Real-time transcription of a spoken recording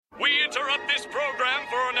interrupt this program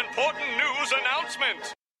for an important news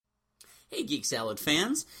announcement. Hey, Geek Salad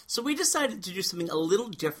fans. So we decided to do something a little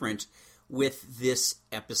different with this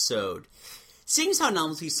episode. Seeing as how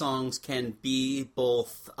novelty songs can be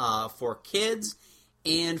both for kids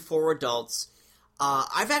and for adults,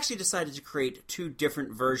 I've actually decided to create two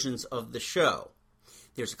different versions of the show.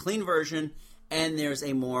 There's a clean version, and there's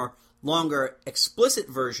a more longer, explicit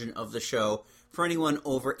version of the show for anyone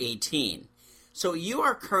over 18. So you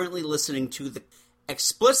are currently listening to the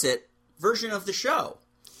explicit version of the show.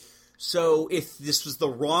 So if this was the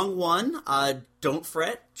wrong one, don't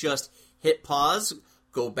fret. Just hit pause,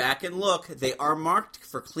 go back and look. They are marked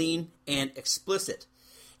for clean and explicit.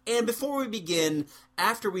 And before we begin,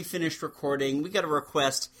 after we finished recording, we got a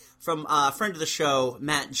request from a friend of the show,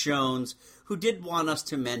 Matt Jones, who did want us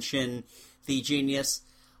to mention the genius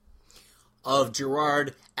of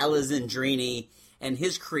Gerard Alessandrini and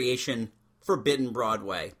his creation, Forbidden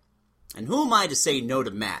Broadway. And who am I to say no to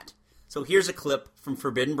Matt? So here's a clip from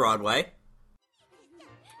Forbidden Broadway.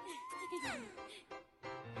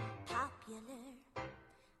 Popular.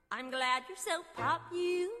 I'm glad you're so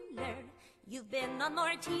popular. You've been on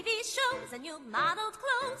more TV shows and you've modeled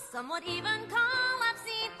clothes. Some would even call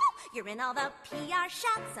obscene. You're in all the PR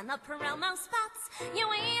shots and the promo spots. You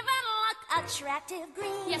even look attractive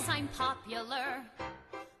green. Yes, I'm popular,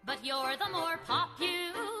 but you're the more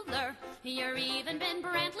popular. You're even been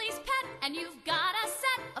Brantley's pet, and you've got a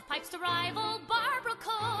set of pipes to rival Barbara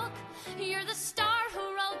Cook. You're the star who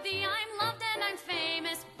wrote the I'm Loved and I'm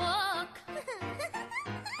Famous book.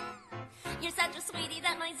 You're such a sweetie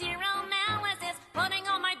that my zero analysis, putting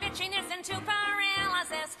all my bitchiness into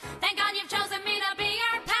paralysis. Thank God you've chosen me to be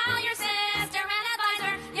your pal, your sister and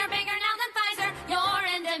advisor. You're bigger now than Pfizer. You're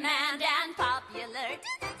in demand and popular.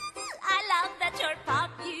 I love that you're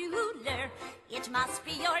popular. It must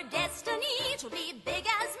be your destiny to be big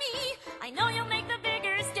as me. I know you'll make the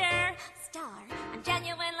bigger star. I'm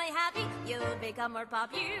genuinely happy you'll become more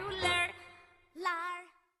popular. Lar.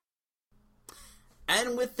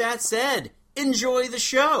 And with that said, enjoy the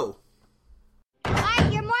show.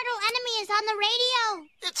 Bart, your mortal enemy is on the radio.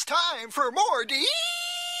 It's time for more Dementia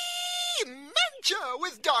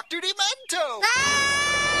with Dr. Demento.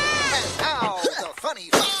 Ah! And now, the funny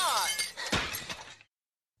five.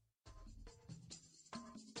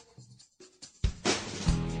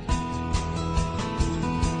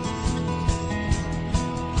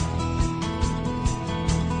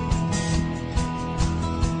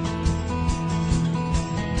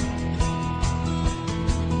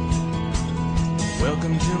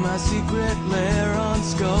 Welcome to my secret lair on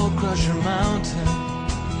Skull Crusher Mountain.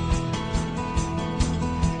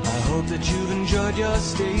 I hope that you've enjoyed your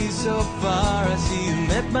stay so far. I see you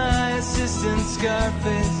met my assistant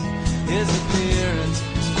Scarface. His appearance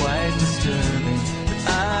is quite disturbing, but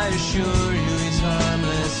I assure you he's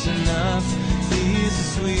harmless enough. He's a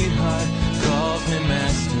sweetheart, calls me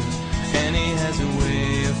master, and he has a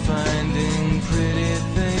way of finding pretty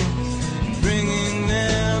things and bringing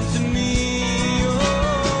them to me.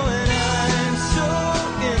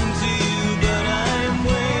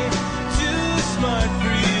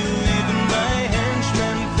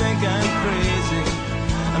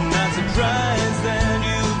 Surprised that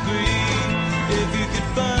you agree. If you could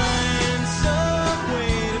find some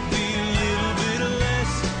way to be a little bit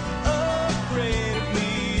less afraid of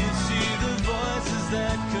me, to see the voices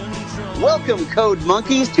that control. Welcome, Code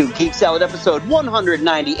Monkeys, to Geek Salad episode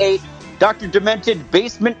 198, Dr. Demented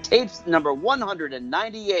Basement Tapes number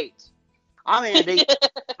 198. I'm Andy.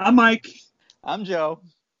 I'm Mike. I'm Joe.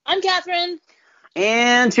 I'm Catherine.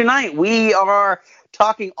 And tonight we are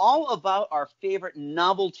talking all about our favorite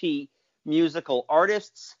novelty musical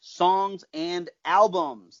artists, songs, and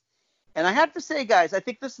albums. And I have to say, guys, I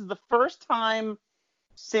think this is the first time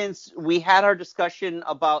since we had our discussion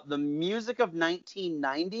about the music of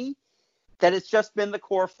 1990 that it's just been the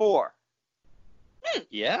core four.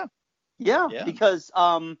 Yeah. Yeah, because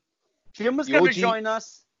Jim was going to join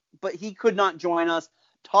us, but he could not join us.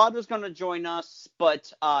 Todd was going to join us,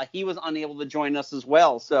 but he was unable to join us as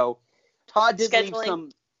well. So Todd did leave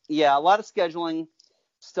some, a lot of scheduling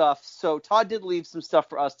stuff. So Todd did leave some stuff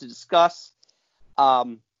for us to discuss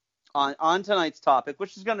on tonight's topic,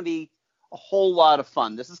 which is going to be a whole lot of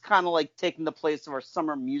fun. This is kind of like taking the place of our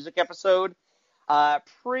summer music episode,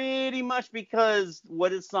 pretty much because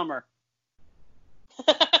what is summer?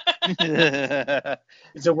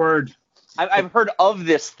 It's a word. I've heard of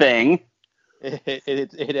this thing.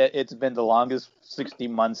 It's been the longest 60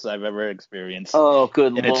 months I've ever experienced. Oh,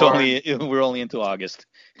 good and Lord. We're only into August.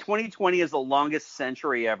 2020 is the longest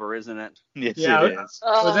century ever, isn't it? Yes, Yeah, it is.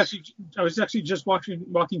 I was actually just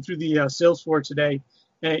walking through the sales floor today,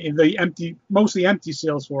 the mostly empty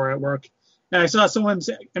sales floor at work, and I saw someone's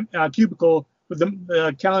cubicle with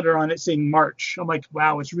the calendar on it saying March. I'm like,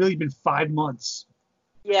 wow, it's really been 5 months.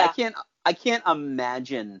 Yeah. I can't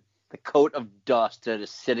imagine the coat of dust that is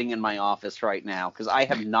sitting in my office right now, because I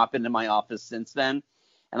have not been in my office since then,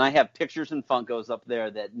 and I have pictures and Funkos up there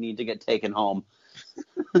that need to get taken home.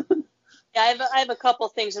 Yeah, I have a couple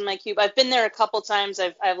things in my cube. I've been there a couple times.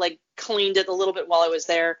 I've like cleaned it a little bit while I was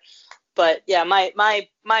there. But yeah,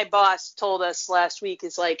 my boss told us last week,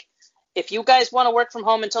 is like, if you guys want to work from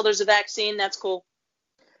home until there's a vaccine, that's cool.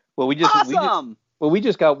 Well, we just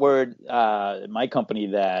got word in my company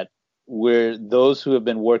that those who have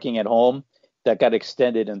been working at home, that got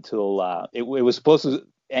extended until it was supposed to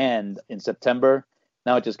end in September.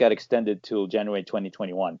 Now it just got extended till January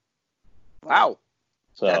 2021. Wow.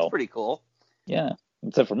 So that's pretty cool. Yeah,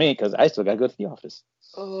 except for me, because I still got to go to the office.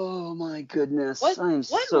 Oh my goodness! What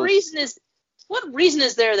reason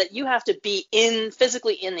is there that you have to be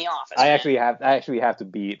physically in the office? I actually have to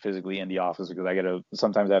be physically in the office because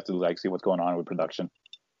sometimes I have to like see what's going on with production.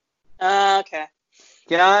 Okay.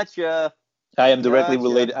 Gotcha. I am directly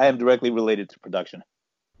related to production.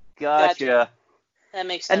 Gotcha. That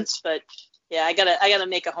makes sense, but yeah, I gotta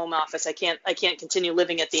make a home office. I can't continue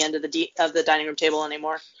living at the end of the dining room table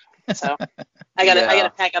anymore. So I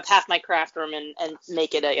gotta pack up half my craft room and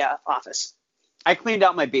make it a office. I cleaned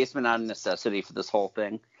out my basement out of necessity for this whole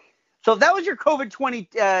thing. So that was your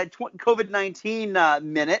COVID-19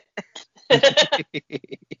 minute.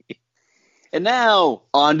 And now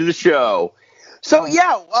on to the show. So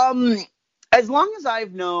yeah, as long as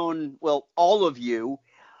I've known, well, all of you,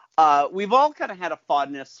 we've all kind of had a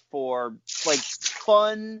fondness for like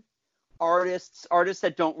fun artists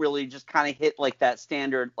that don't really just kind of hit like that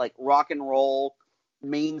standard like rock and roll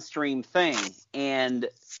mainstream thing. And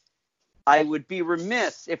I would be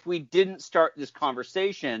remiss if we didn't start this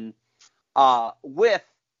conversation with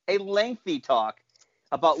a lengthy talk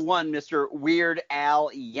about one Mr. Weird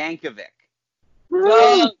Al Yankovic.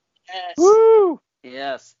 Yes. Woo!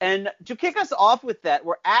 Yes. And to kick us off with that,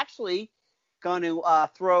 we're actually going to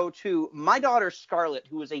throw to my daughter Scarlett,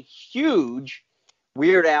 who is a huge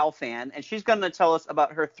Weird Al fan, and she's going to tell us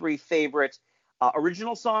about her 3 favorite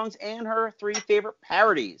original songs and her 3 favorite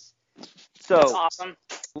parodies. So that's awesome.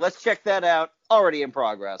 Let's check that out. Already in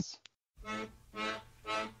progress.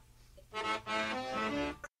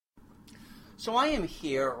 So I am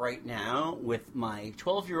here right now with my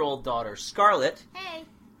 12-year-old daughter Scarlett. Hey.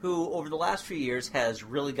 Who over the last few years has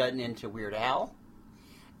really gotten into Weird Al.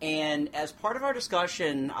 And as part of our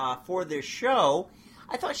discussion for this show,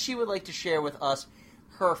 I thought she would like to share with us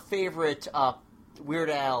her favorite Weird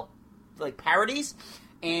Al like parodies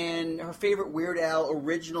and her favorite Weird Al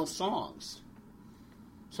original songs.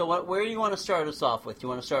 So where do you want to start us off with? Do you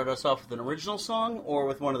want to start us off with an original song or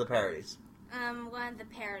with one of the parodies? One of the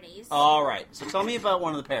parodies. All right. So tell me about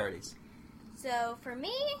one of the parodies. So for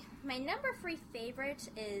me, my number 3 favorite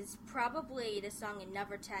is probably the song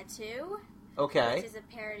Another Tattoo. Okay. Which is a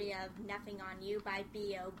parody of Nothing on You by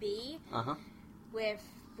B.O.B. Uh-huh. With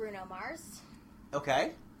Bruno Mars.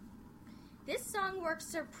 Okay. This song works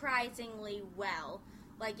surprisingly well.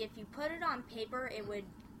 Like, if you put it on paper, it would,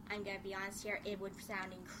 I'm going to be honest here, it would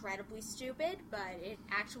sound incredibly stupid, but it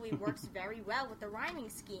actually works very well with the rhyming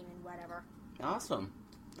scheme and whatever. Awesome.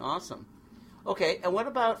 Okay, and what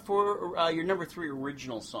about for your number 3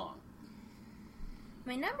 original song?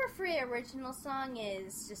 My number 3 original song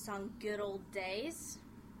is the song Good Old Days.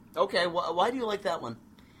 Okay, why do you like that one?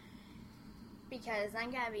 Because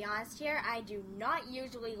I'm going to be honest here, I do not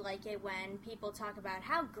usually like it when people talk about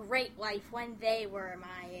how great life when they were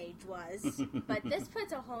my age was. But this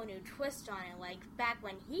puts a whole new twist on it. Like, back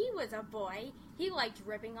when he was a boy, he liked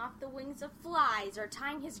ripping off the wings of flies, or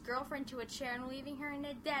tying his girlfriend to a chair and leaving her in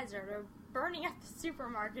the desert, or burning up the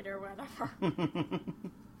supermarket or whatever.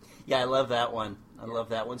 Yeah, I love that one.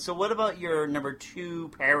 So what about your number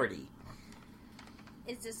 2 parody?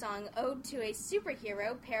 It's the song Ode to a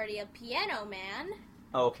Superhero, parody of Piano Man.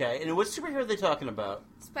 Okay, and what superhero are they talking about?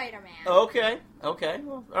 Spider-Man. Okay.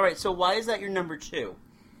 Well, all right, so why is that your number 2?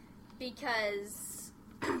 Because,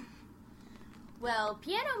 well,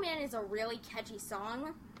 Piano Man is a really catchy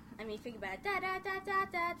song. I mean, think about it.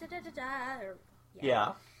 Da-da-da-da-da-da-da-da-da.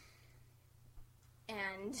 Yeah.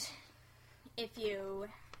 And if you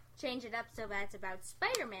change it up so that it's about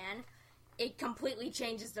Spider-Man, it completely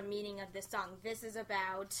changes the meaning of the song. This is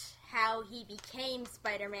about how he became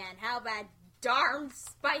Spider-Man, how that darn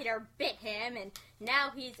spider bit him, and now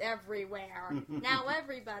he's everywhere. Now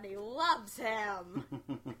everybody loves him.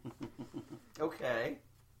 Okay.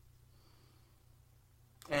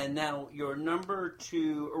 And now your number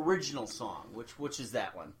 2 original song, which is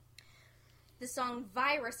that one? The song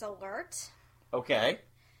Virus Alert. Okay.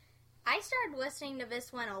 I started listening to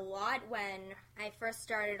this one a lot when I first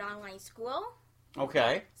started online school.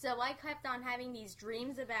 Okay. So I kept on having these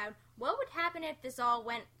dreams about what would happen if this all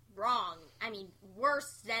went wrong. I mean,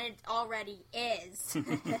 worse than it already is.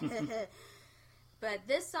 But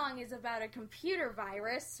this song is about a computer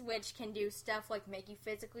virus, which can do stuff like make you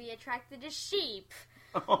physically attracted to sheep,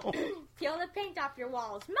 peel the paint off your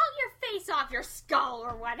walls, melt your face off your skull,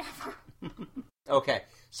 or whatever. Okay,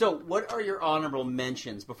 so what are your honorable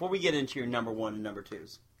mentions before we get into your number 1 and number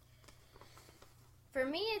 2s? For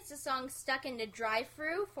me, it's the song Stuck in the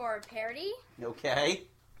Drive-Thru for a parody. Okay.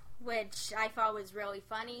 Which I thought was really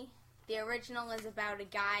funny. The original is about a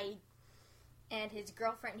guy and his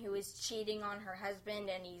girlfriend who is cheating on her husband,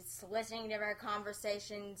 and he's listening to their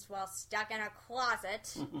conversations while stuck in a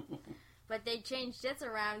closet. But they changed this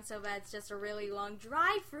around so that it's just a really long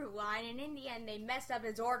drive-through line, and in the end they messed up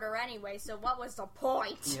his order anyway, so what was the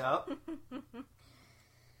point? Yep.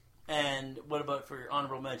 And what about for your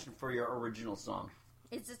honorable mention for your original song?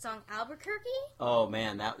 It's the song Albuquerque. Oh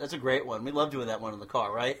man, that's a great one. We love doing that one in the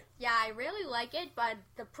car, right? Yeah, I really like it, but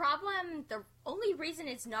the only reason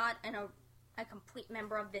it's not a complete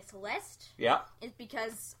member of this list is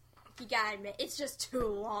because, you gotta admit, it's just too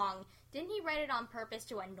long. Didn't he write it on purpose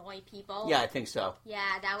to annoy people? Yeah, I think so.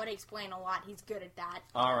 Yeah, that would explain a lot. He's good at that.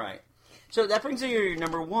 All right. So that brings you to your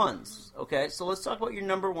number 1s. Okay, so let's talk about your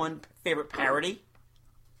number 1 favorite parody.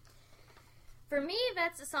 For me,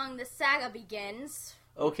 that's the song The Saga Begins.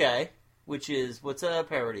 Okay, what's a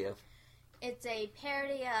parody of? It's a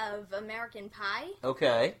parody of American Pie.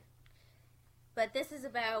 Okay. But this is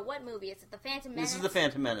about, what movie? Is it The Phantom Menace? This is The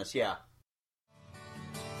Phantom Menace, yeah.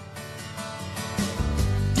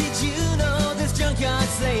 Did you know this junkyard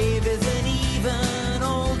slave isn't even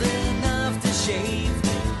old enough to shave?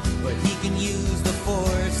 But he can use the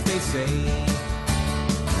force, they say.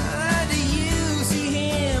 Do you see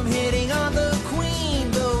him hitting on the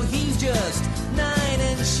queen? Though he's just 9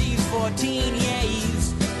 and she's 14, yeah,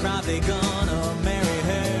 he's probably gonna marry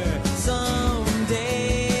her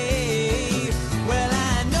someday. Well,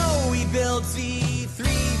 I know he built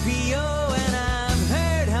C-3PO, and I've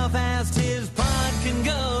heard how fast his pod can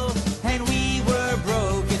go. And we were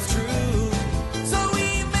broke, it's true. So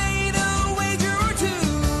we made a wager or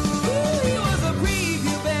two. He was a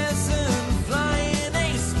prepubescent flying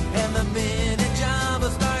ace, and the minute Jabba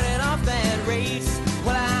started off that race,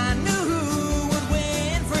 well, I knew who would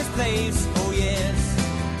win first place. Oh yes,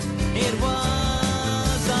 it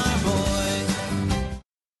was our boy.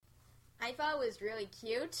 I thought it was really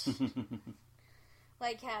cute.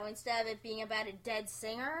 Like how instead of it being about a dead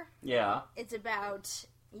singer, it's about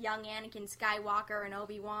young Anakin Skywalker and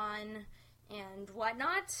Obi-Wan and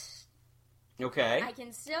whatnot. Okay. I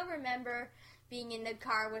can still remember being in the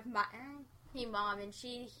car with my mom, and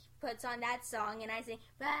she puts on that song, and I sing,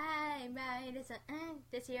 bye, bye,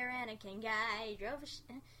 this here Anakin guy drove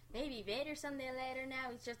maybe Vader someday later. Now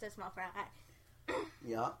he's just a small fry.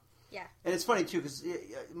 Yeah. Yeah. And it's funny, too, because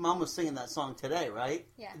Mom was singing that song today, right?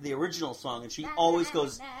 Yeah. The original song, and she always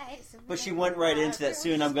goes, but she went right into that,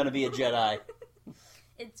 soon I'm going to be a Jedi.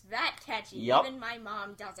 It's that catchy. Yep. Even my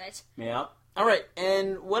mom does it. Yeah. All right,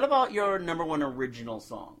 and what about your number 1 original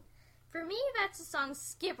song? For me, that's the song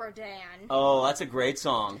Skipper Dan. Oh, that's a great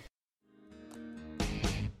song.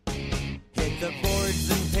 Hit the boards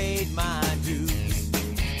and paid my dues,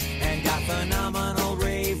 and got phenomenal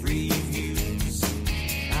rave reviews.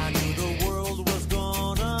 I knew the world was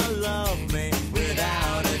gonna love me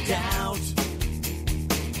without a doubt.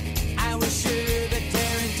 I was sure that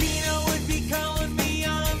Tarantino would be calling me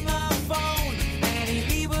on the phone, and Annie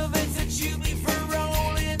Leibovitz would shoot me for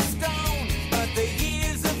Rolling Stone. But the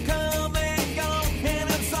years have come and gone, and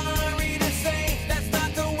I'm sorry to say that's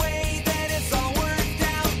not the way that it's all worked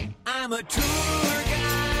out. I'm a tour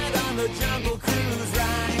guide on the Jungle Cruise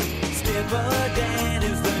ride. Skipper Dan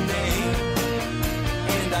is the name,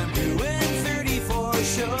 and I'm doing 34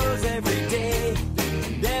 shows every day,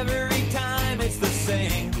 and every time it's the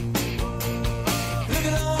same. Look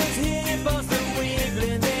at those hippos, they're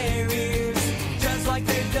wiggling their ears, just like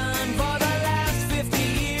they've done for the last 50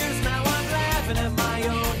 years. Now I'm laughing at my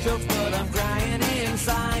own jokes, but I'm crying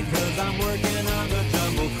inside, 'cause I'm working on the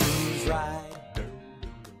Jungle Cruise ride.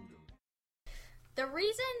 The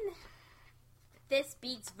reason this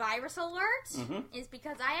beats Virus Alert is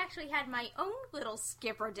because I actually had my own little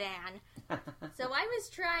Skipper Dan. So I was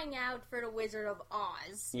trying out for the Wizard of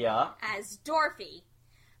Oz as Dorothy.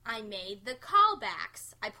 I made the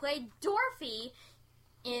callbacks. I played Dorothy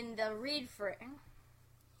in the read for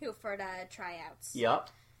the tryouts. Yep.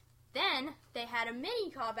 Then they had a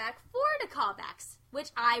mini callback for the callbacks, which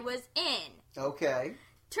I was in. Okay.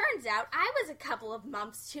 Turns out I was a couple of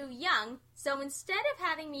months too young, so instead of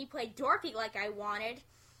having me play Dorothy like I wanted,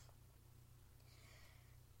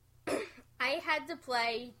 I had to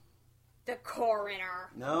play the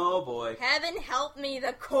coroner. No, boy. Heaven help me,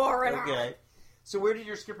 the coroner. Okay. So where did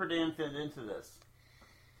your Skipper Dan fit into this?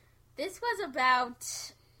 This was about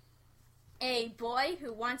a boy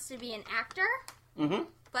who wants to be an actor, Mm-hmm.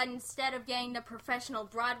 but instead of getting the professional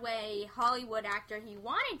Broadway Hollywood actor he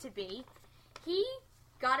wanted to be, he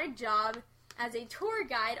got a job as a tour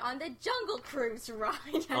guide on the Jungle Cruise ride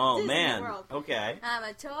at Disney World. Okay. I'm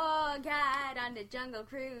a tour guide on the Jungle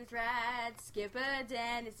Cruise ride. Skipper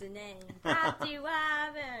Dan is the name. I've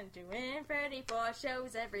been doing 34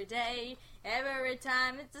 shows every day. Every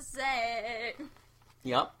time it's a set.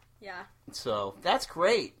 Yep. Yeah. So, that's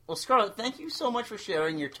great. Well, Scarlett, thank you so much for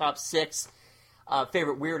sharing your top 6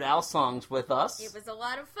 favorite Weird Al songs with us. It was a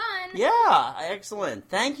lot of fun. Yeah, excellent.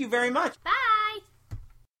 Thank you very much. Bye.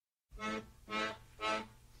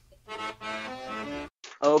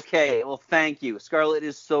 Okay, well, thank you. Scarlett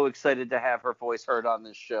is so excited to have her voice heard on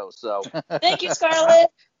this show. So Thank you, Scarlett.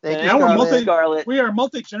 Thank you, Now Scarlett. we are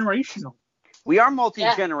multi-generational. We are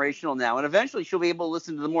multi-generational now, and eventually she'll be able to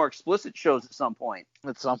listen to the more explicit shows at some point.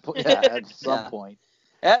 At some point, yeah, at some point.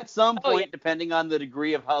 At some point, depending on the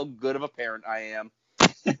degree of how good of a parent I am.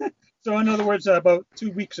 So, in other words, about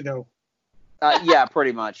 2 weeks ago. Yeah,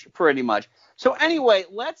 pretty much. So anyway,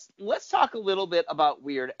 let's talk a little bit about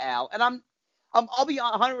Weird Al, and I'll be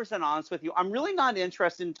 100% honest with you. I'm really not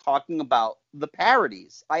interested in talking about the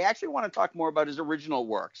parodies. I actually want to talk more about his original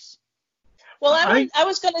works. Well, I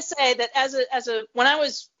was going to say that as a when I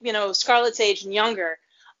was, Scarlett's age and younger,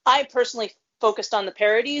 I personally focused on the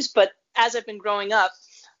parodies, but as I've been growing up,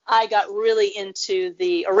 I got really into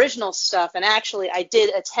the original stuff, and actually I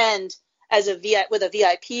did attend with a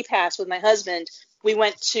VIP pass with my husband. We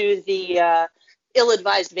went to the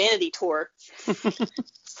Ill-Advised Vanity Tour,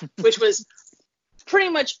 which was pretty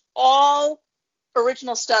much all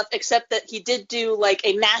original stuff, except that he did do like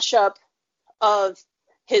a mashup of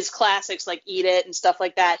his classics like Eat It and stuff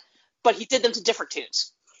like that, but he did them to different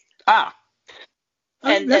tunes.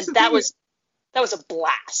 And that was a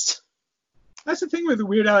blast. That's the thing with the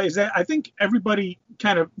Weird Al is that I think everybody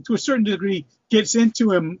kind of, to a certain degree, gets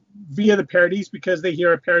into him via the parodies because they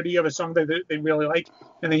hear a parody of a song that they really like,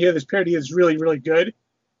 and they hear this parody is really, really good.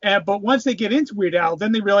 But once they get into Weird Al,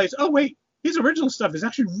 then they realize, oh, wait, his original stuff is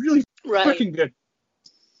actually really freaking good.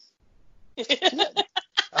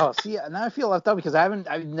 Oh, see, now I feel left out because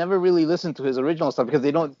I've never really listened to his original stuff because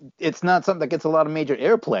it's not something that gets a lot of major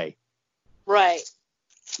airplay. Right.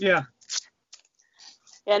 Yeah.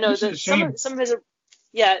 Yeah, no, some of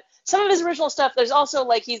his original stuff, there's also,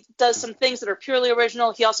 like, he does some things that are purely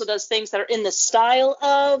original. He also does things that are in the style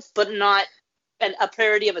of, but not a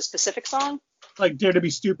parody of a specific song. Like Dare to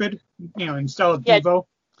Be Stupid, in style of Devo.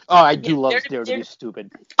 Oh, I do love Dare to Be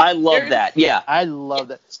Stupid. I love that, yeah. I love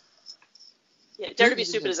that. Yeah, Dare to Be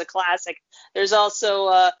Stupid is a classic. There's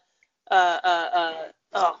also,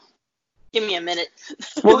 give me a minute.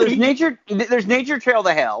 Well, there's Nature Trail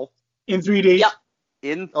to Hell. In 3D. Yep.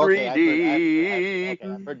 In 3D.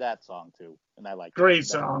 I've heard that song too, and I like Great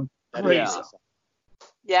song. Great song.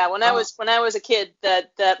 Yeah, when I was a kid,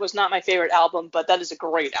 that was not my favorite album, but that is a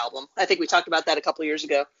great album. I think we talked about that a couple years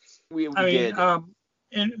ago. We did.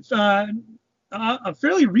 And a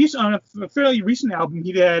fairly recent album,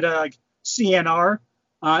 he did CNR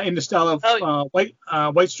in the style of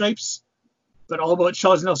White Stripes, but all about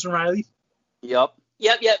Charles Nelson Riley. Yep.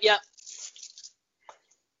 Yep.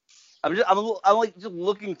 I'm like just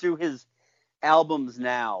looking through his albums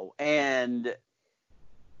now, and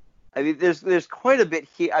I mean, there's quite a bit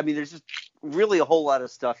here. I mean, there's just really a whole lot of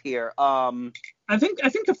stuff here. I think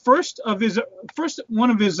the first one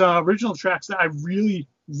of his original tracks that I really,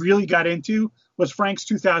 really got into was Frank's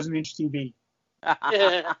 2000-inch TV.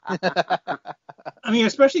 I mean,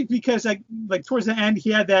 especially because like towards the end he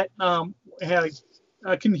had that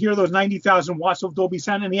can hear those 90,000 watts of Dolby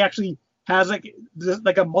sound, and he actually has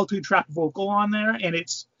like a multi-track vocal on there, and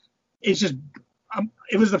it's just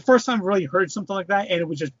it was the first time I really heard something like that, and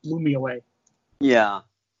it just blew me away. Yeah.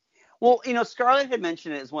 Well, Scarlett had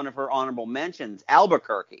mentioned it as one of her honorable mentions,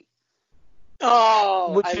 Albuquerque.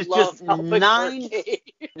 Oh, which I is love just Albuquerque.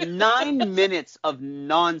 9 minutes of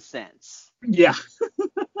nonsense. Yeah.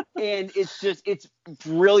 And it's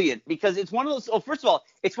brilliant because it's one of those. Oh, first of all,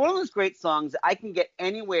 it's one of those great songs that I can get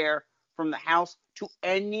anywhere from the house to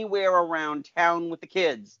anywhere around town with the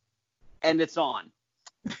kids, and it's on.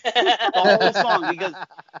 The whole song, because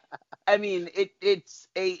I mean, it's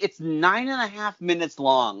 9.5 minutes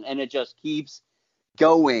long, and it just keeps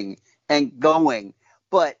going and going.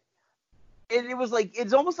 But it was like,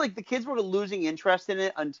 it's almost like the kids were losing interest in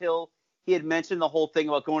it until he had mentioned the whole thing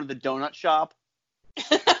about going to the donut shop.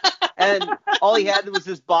 And all he had was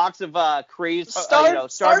this box of crazed,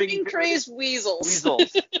 starving crazed weasels.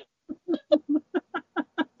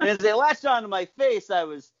 And as they latched onto my face,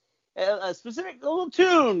 a specific little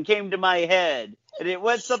tune came to my head, and it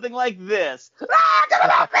went something like this. Ah, get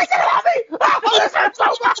it off me! Get it off me! Oh, this hurts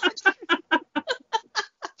so much!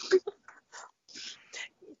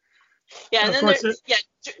 Yeah, and then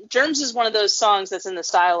Germs is one of those songs that's in the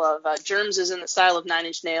style of Germs is in the style of Nine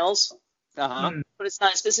Inch Nails. Uh-huh. But it's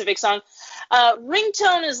not a specific song.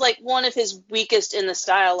 Ringtone is like one of his weakest in the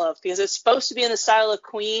style of, because it's supposed to be in the style of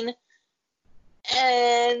Queen,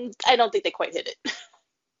 and I don't think they quite hit it.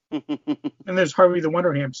 And there's Harvey the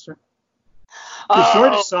Wonder Hamster. The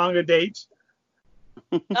shortest song to date.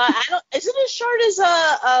 Is it as short as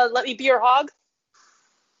Let Me Be Your Hog?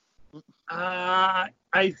 I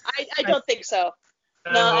don't think so.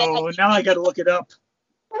 No, now I got to look it up.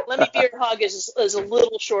 Let Me Be Your Hog is a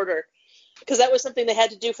little shorter, because that was something they had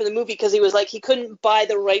to do for the movie, because he was like, he couldn't buy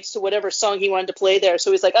the rights to whatever song he wanted to play there,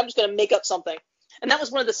 so he's like, I'm just going to make up something. And that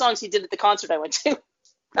was one of the songs he did at the concert I went to.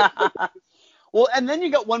 Well, and then you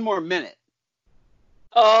got One More Minute.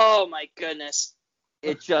 Oh my goodness.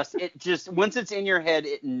 It just once it's in your head,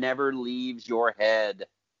 it never leaves your head.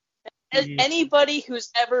 As anybody who's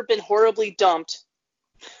ever been horribly dumped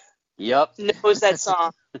knows that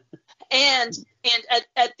song. and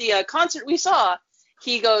at the concert we saw,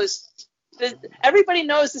 he goes, everybody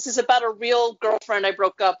knows this is about a real girlfriend I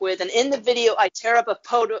broke up with, and in the video I tear up a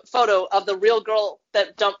photo of the real girl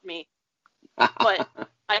that dumped me. But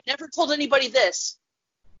I never told anybody this.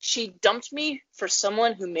 She dumped me for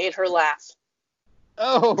someone who made her laugh.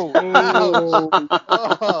 Oh,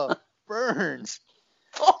 burns.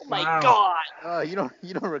 Oh my God. You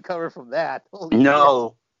don't recover from that.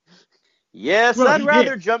 No. Yes, Well, I'd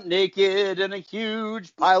rather jump naked in a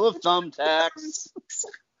huge pile of thumbtacks.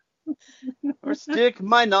 Or stick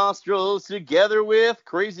my nostrils together with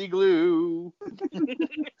crazy glue.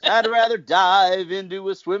 I'd rather dive into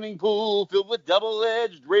a swimming pool filled with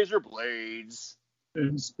double-edged razor blades.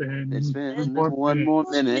 And spend one more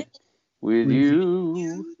minute with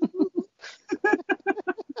you.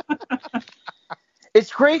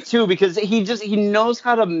 It's great too, because he knows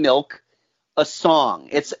how to milk a song.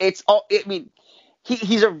 He's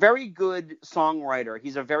a very good songwriter.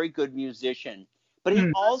 He's a very good musician, but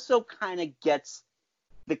he also kind of gets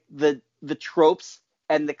the tropes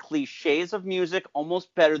and the cliches of music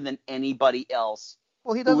almost better than anybody else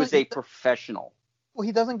who is a professional. Well,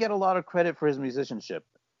 he doesn't get a lot of credit for his musicianship.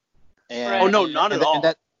 Oh no, not at all.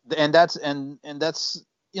 And that's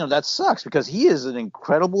that sucks, because he is an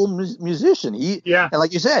incredible musician. And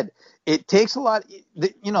like you said, it takes a lot.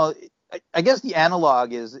 I guess the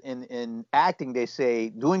analog is in acting. They say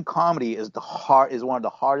doing comedy is one of the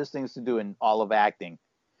hardest things to do in all of acting.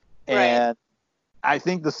 Right. And I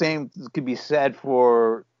think the same could be said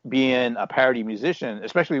for being a parody musician,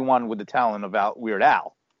 especially one with the talent of Weird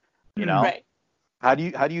Al. Right. How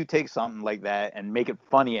do you take something like that and make it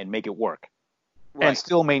funny and make it work, and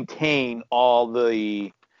still maintain all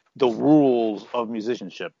the rules of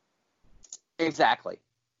musicianship? Exactly.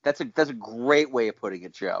 That's a great way of putting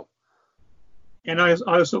it, Joe. And I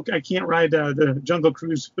can't ride the Jungle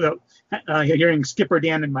Cruise without hearing Skipper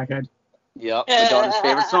Dan in my head. Yep, my daughter's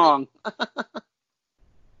favorite song.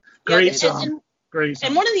 Great song. Great song.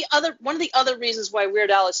 And one of the other reasons why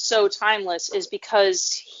Weird Al is so timeless is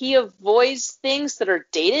because he avoids things that are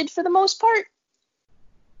dated for the most part.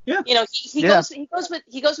 Yeah. He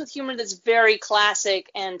goes with humor that's very classic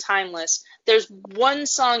and timeless. There's one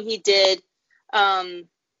song he did that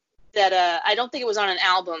I don't think it was on an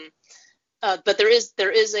album, but there is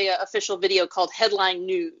a official video called Headline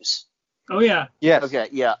News. Oh yeah. Yes. Okay.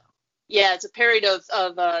 Yeah. Yeah, it's a parody of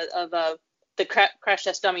the Crash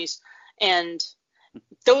Test Dummies, and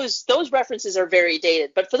those references are very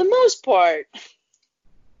dated. But for the most part,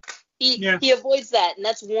 he avoids that, and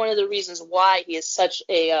that's one of the reasons why he is such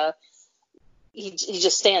a he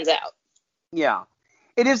just stands out. Yeah,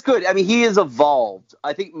 it is good. I mean, he has evolved.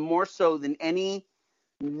 I think more so than any.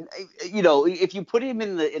 If you put him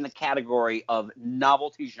in the category of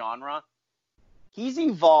novelty genre, he's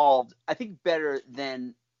evolved, I think, better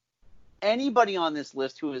than anybody on this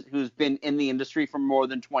list who's been in the industry for more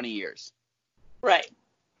than 20 years. Right.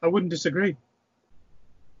 I wouldn't disagree.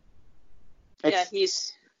 It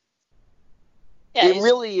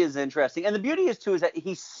really is interesting. And the beauty is, too, is that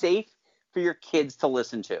he's safe for your kids to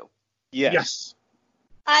listen to. Yes.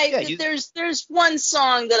 There's one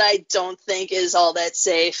song that I don't think is all that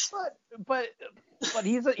safe. But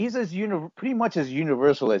he's pretty much as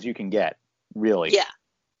universal as you can get, really. Yeah.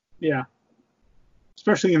 Yeah.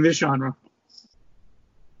 Especially in this genre.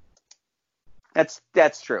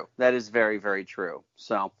 That's true. That is very, very true.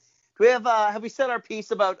 So, do we have we said our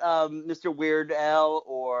piece about Mr. Weird Al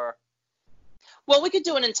or? Well, we could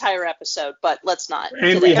do an entire episode, but let's not.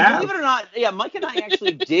 And we have. Believe it or not, yeah, Mike and I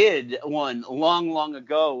actually did one long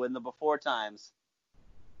ago in the before times.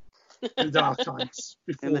 In the dark times.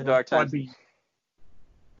 In the dark times. Podbean.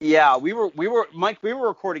 Yeah, we were Mike. We were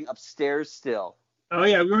recording upstairs still. Oh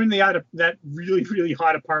yeah, we were in that really, really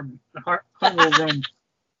hot apartment, a hot little room.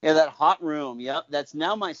 Yeah, that hot room. Yep, that's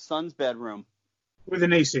now my son's bedroom. With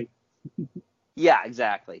an AC. Yeah,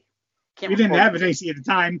 exactly. We didn't have an AC at the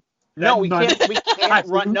time. No, we can't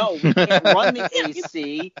run. No, we can't run the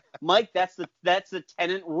AC, Mike. That's the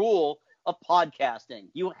tenant rule of podcasting.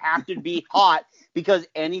 You have to be hot because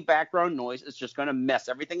any background noise is just going to mess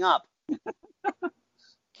everything up.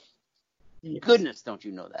 Yes. Goodness, don't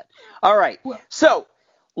you know that? All right, so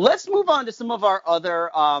let's move on to some of our other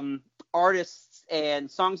artists and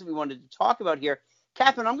songs that we wanted to talk about here.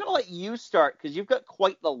 Catherine, I'm going to let you start because you've got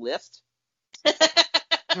quite the list.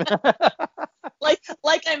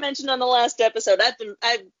 Like I mentioned on the last episode,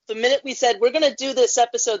 the minute we said we're going to do this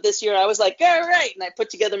episode this year, I was like, all right, and I put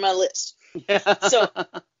together my list. So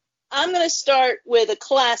I'm going to start with a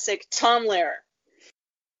classic, Tom Lehrer.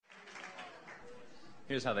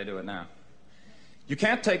 Here's how they do it now. You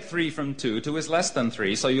can't take 3 from 2. 2 is less than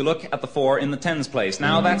 3, so you look at the 4 in the tens place.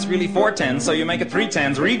 Now that's really 4 tens, so you make it 3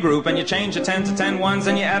 tens, regroup, and you change a 10 to 10 ones,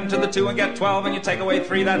 and you add them to the 2 and get 12, and you take away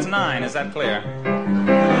 3, that's 9. Is that clear?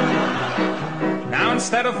 Now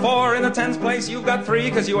instead of 4 in the tens place, you've got 3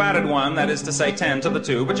 because you added 1, that is to say 10 to the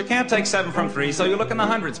 2, but you can't take 7 from 3, so you look in the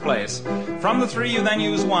hundreds place. From the 3, you then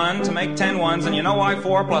use 1 to make 10 ones, and you know why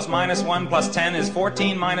 4 plus minus 1 plus 10 is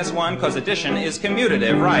 14 minus 1, because addition is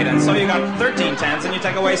commutative, right? And so you got 13 tens, and you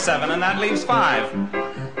take away 7, and that leaves 5.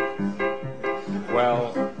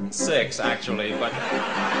 Well, 6, actually, but...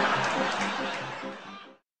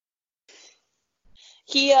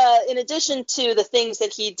 He, in addition to the things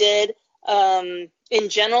that he did, in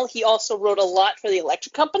general, he also wrote a lot for the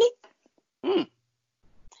Electric Company.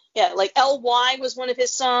 Yeah, like L.Y. was one of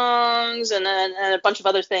his songs, and a bunch of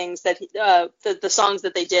other things that the songs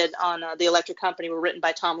that they did on the Electric Company were written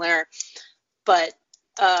by Tom Lehrer. But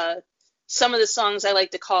some of the songs I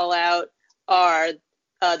like to call out are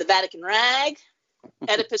The Vatican Rag,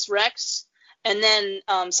 Oedipus Rex, and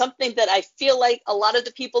then something that I feel like a lot of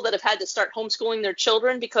the people that have had to start homeschooling their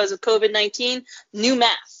children because of COVID-19, New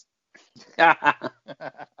Math.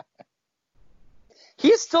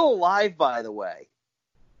 He's still alive, by the way.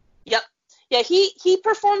 Yep. Yeah, he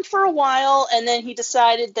performed for a while, and then he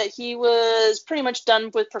decided that he was pretty much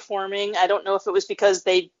done with performing. I don't know if it was because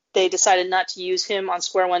they decided not to use him on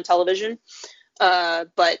Square One Television,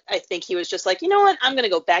 but I think he was just like, you know what, I'm going to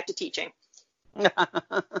go back to teaching.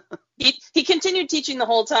 He continued teaching the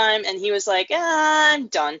whole time, and he was like, I'm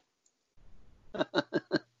done.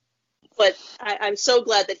 But I'm so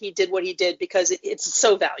glad that he did what he did because it's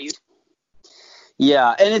so valued.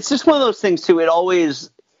 Yeah, and it's just one of those things, too.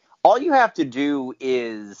 All you have to do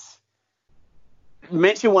is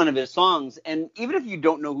mention one of his songs, and even if you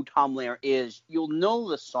don't know who Tom Lehrer is, you'll know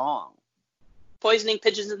the song. Poisoning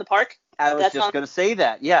Pigeons in the Park? I was just going to say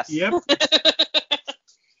that, yes. Yep.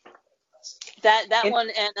 that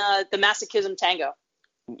one and the Masochism Tango.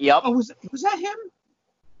 Yep. Oh, was that him?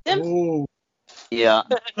 Him? Oh. Yeah.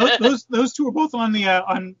 those two are both on the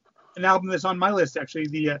on an album that's on my list, actually,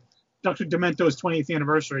 the Dr. Demento's 20th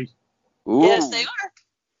anniversary. Ooh. Yes, they are.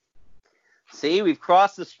 See, we've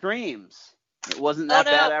crossed the streams. It wasn't that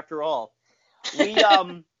bad after all. We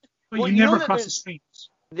Well, you never cross the streams.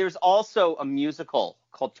 There's also a musical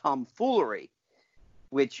called Tomfoolery,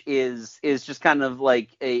 which is just kind of like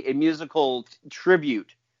a musical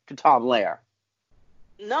tribute to Tom Lehrer.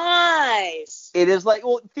 Nice. It is like,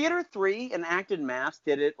 well, Theater 3 and Acted Mass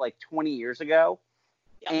did it like 20 years ago.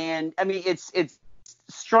 Yep. And, I mean, it's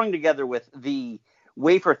strung together with the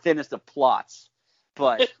wafer thinnest of plots.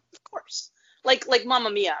 But of course. Like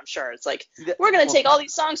Mamma Mia, I'm sure. It's like, we're going to take all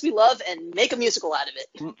these songs we love and make a musical out of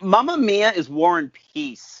it. Mamma Mia is War and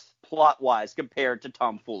Peace, plot-wise, compared to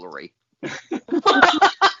Tomfoolery.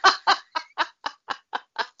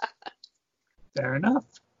 Fair enough.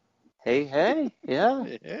 Hey, yeah.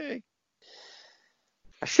 Hey.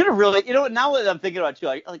 I should have really, now that I'm thinking about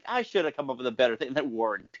it too, I should have come up with a better thing than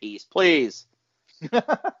War and Peace, please.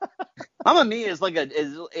 Mamma Mia is like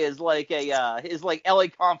LA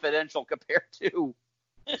Confidential compared to.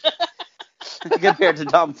 compared to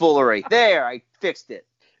tomfoolery. There, I fixed it.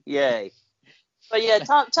 Yay. But yeah,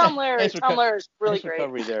 Tom Lehrer is really nice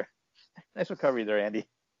recovery great. there. Nice recovery there, Andy.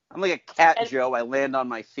 I'm like a cat, Joe. I land on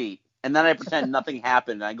my feet, and then I pretend nothing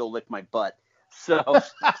happened, and I go lick my butt. So.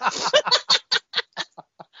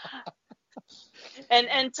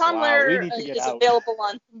 And Tom Lehrer is available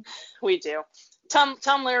on. We do. Tom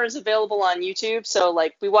Lehrer is available on YouTube. So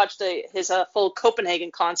like we watched his full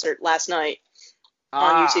Copenhagen concert last night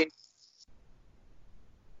on YouTube.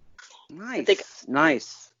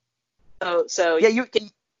 Nice. So yeah,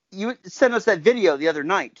 you sent us that video the other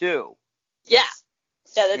night too. Yeah.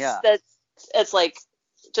 That's like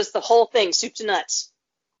just the whole thing, soup to nuts.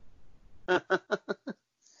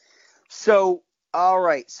 So, all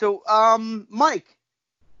right. So, Mike.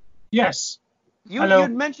 Yes. You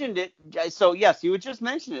had mentioned it. So, yes, you had just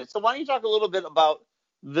mentioned it. So, why don't you talk a little bit about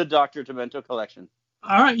the Dr. Demento collection?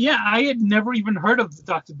 All right. Yeah, I had never even heard of the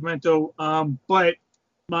Dr. Demento, but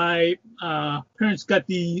my parents got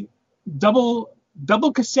the double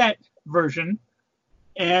cassette version,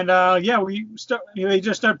 and they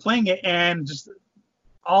just started playing it, and just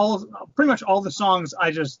pretty much all the songs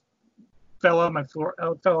I just fell off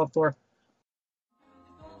the floor.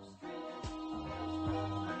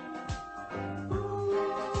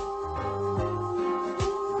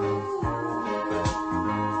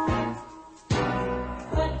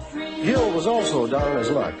 Gil was also down on his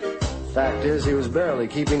luck. Fact is, he was barely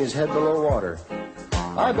keeping his head below water.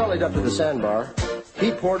 I bellied up to the sandbar. He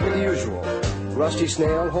poured me the usual. Rusty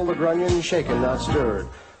snail, hold a grunion, shaken, not stirred.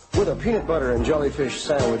 With a peanut butter and jellyfish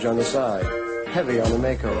sandwich on the side. Heavy on the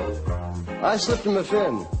Mako. I slipped him a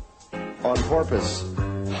fin. On porpoise.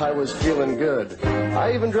 I was feeling good.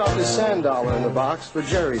 I even dropped a sand dollar in the box for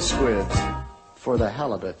Jerry's squids. For the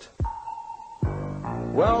halibut.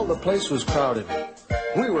 Well, the place was crowded.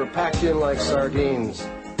 We were packed in like sardines.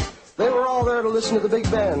 They were all there to listen to the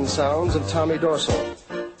big band sounds of Tommy Dorsal.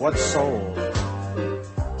 What soul.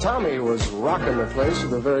 Tommy was rocking the place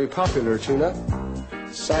with a very popular tune-up,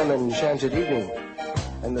 Salmon Chanted Evening,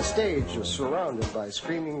 and the stage was surrounded by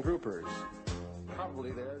screaming groupers,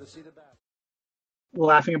 probably there to see the band.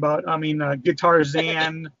 Laughing about, Guitar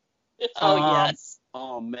Zan. Yes.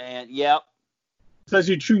 Oh, man, yep. Says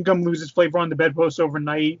your chewing gum loses flavor on the bedpost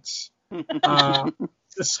overnight.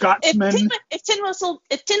 The Scotsman. If tin whistle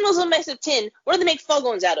makes of tin, what do they make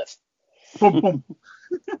foghorns out of? Boom, boom.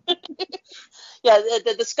 Yeah,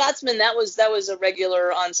 the Scotsman, that was a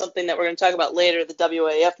regular on something that we're going to talk about later, the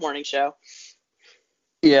WAF morning show.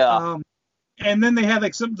 Yeah. And then they had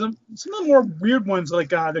like some of the more weird ones, like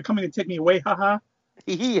They're Coming to Take Me Away, haha.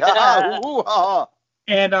 Yeah.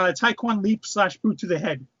 And Taekwon Leap / Boot to the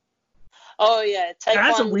Head. Oh yeah,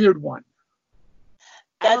 That's a weird one.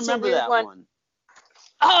 I remember that one.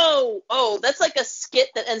 Oh, that's like a skit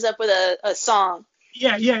that ends up with a song.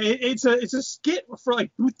 Yeah, it's a skit for like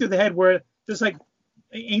Boot to the Head, where there's like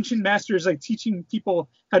ancient masters like teaching people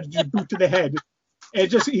how to do boot to the head.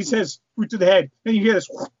 And he says boot to the head, and you hear this.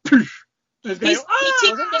 Wasn't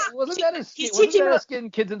that a skit in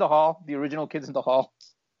Kids in the Hall? The original Kids in the Hall.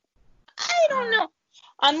 I don't know.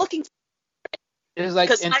 I'm looking. It is like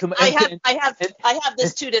I have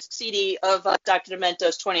this 2-disc CD of Dr.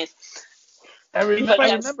 Demento's 20th. I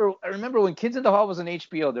remember when Kids in the Hall was on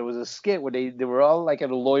HBO, there was a skit where they were all like at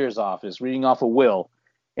a lawyer's office reading off a will.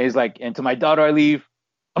 And he's like, and to my daughter I leave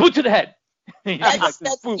a boot to the head. That's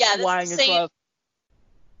the same.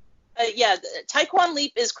 Taekwon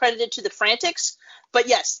Leap is credited to the Frantics, but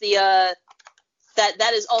yes, the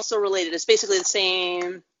that is also related. It's basically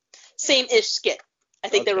the same-ish skit. I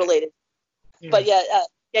think they're related. Yeah. But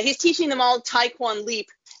he's teaching them all Taekwon Leap,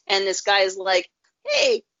 and this guy is like,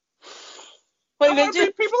 hey, what are you going to do?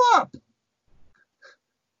 Pick people up.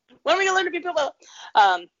 When are we going to learn to pick people up?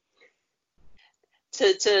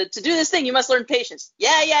 To do this thing, you must learn patience.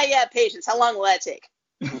 Yeah, patience. How long will that take?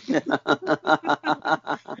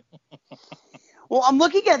 Well, I'm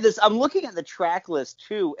looking at this. I'm looking at the track list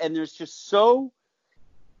too, and there's just so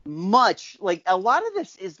much. Like a lot of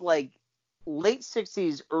this is like late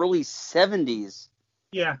 60s, early 70s.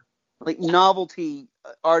 Yeah. Like novelty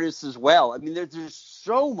artists as well. I mean, there's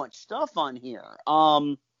so much stuff on here.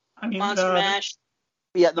 Monster Mash.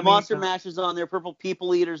 Yeah, the Monster Mash is on there. Purple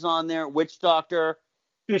People Eater's on there. Witch Doctor.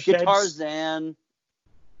 Guitar Zan.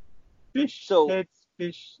 Fish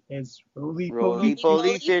heads,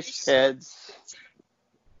 roly-poly fish heads.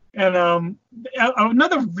 And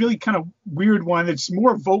another really kind of weird one that's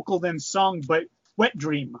more vocal than sung, but Wet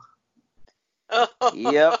Dream.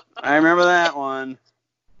 Yep, I remember that one.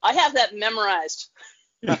 I have that memorized.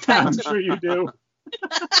 I'm sure you do.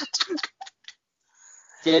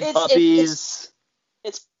 Dead puppies.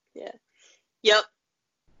 It's yeah. Yep.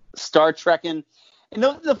 Star Trekking. And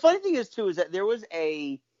the funny thing is, too, is that there was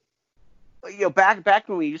back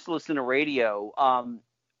when we used to listen to radio,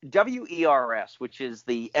 WERS, which is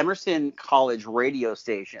the Emerson College radio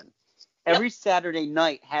station, every Saturday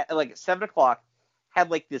night, at 7 o'clock, had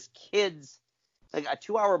this kids, a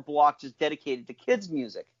 2-hour block just dedicated to kids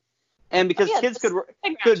music. And because kids could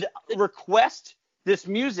request this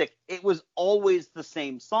music, it was always the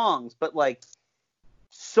same songs. But,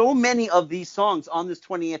 so many of these songs on this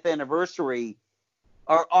 20th anniversary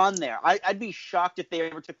are on there. I'd be shocked if they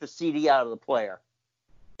ever took the CD out of the player.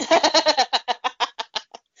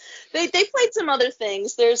 They played some other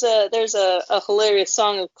things. There's a hilarious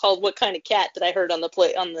song called "What Kind of Cat" that I heard on the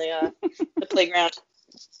the playground.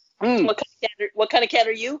 What kind of cat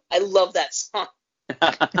are you? I love that song.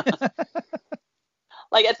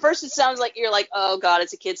 At first it sounds like you're like, oh god,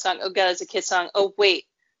 it's a kid's song. Oh god, it's a kid's song. Oh wait,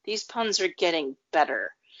 these puns are getting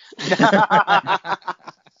better.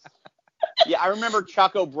 Yeah, I remember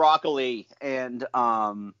Choco Broccoli and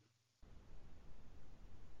the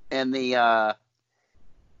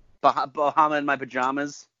Bahama in My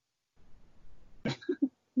Pajamas.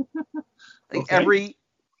 Okay.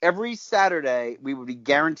 Every Saturday we would be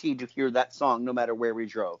guaranteed to hear that song no matter where we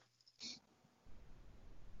drove.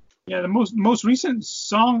 Yeah, the most recent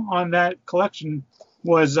song on that collection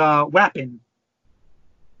was "Wappin'."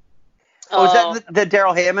 Oh, is that the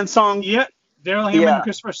Daryl Hammond song? Yeah, Daryl Hammond and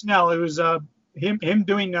Christopher Snell. It was him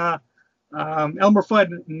doing Elmer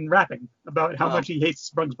Fudd and rapping about how much he hates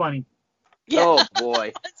Bugs Bunny. Yeah. Oh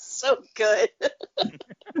boy, that's so good.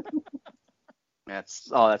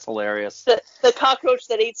 That's hilarious. The cockroach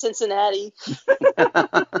that ate Cincinnati.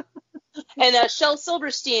 And Shel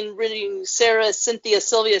Silverstein reading Sarah Cynthia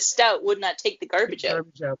Sylvia Stout would not take the garbage out.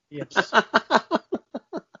 Yes.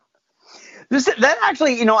 That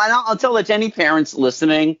actually, and I'll tell that to any parents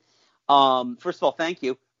listening. First of all, thank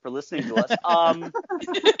you for listening to us.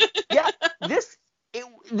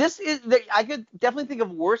 This is. I could definitely think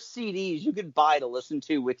of worse CDs you could buy to listen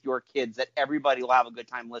to with your kids that everybody will have a good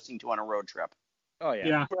time listening to on a road trip. Oh yeah.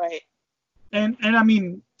 Yeah. Right. And I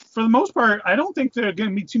mean, for the most part, I don't think there are going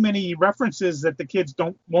to be too many references that the kids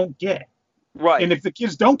won't get. Right. And if the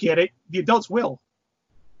kids don't get it, the adults will.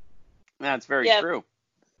 That's very true.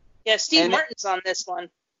 Yeah, Steve Martin's on this one.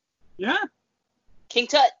 Yeah. King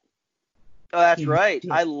Tut. Oh, that's right.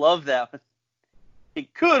 I love that. He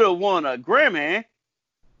could have won a Grammy.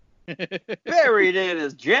 Buried in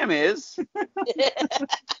his jammies.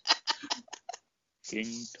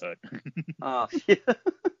 King Tut. Yeah.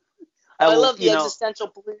 I love the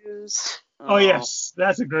existential blues. Oh, yes.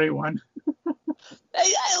 That's a great one.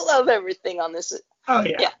 I love everything on this. Oh,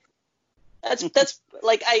 yeah. That's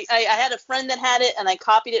I had a friend that had it, and I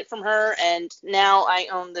copied it from her, and now I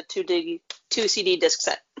own the 2 CD disc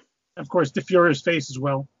set. Of course, the Furious Face as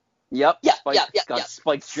well. Yep. Yeah.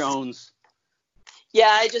 Spike Jones. Yeah,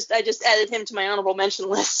 I just added him to my honorable mention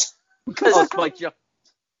list. Spike Jones.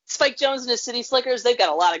 Spike Jones and his City Slickers, they've got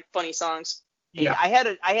a lot of funny songs. Yeah, I had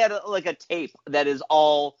a tape that is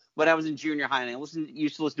all when I was in junior high, and I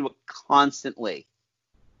used to listen to it constantly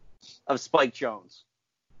of Spike Jones.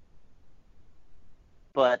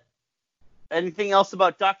 But anything else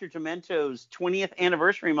about Dr. Demento's 20th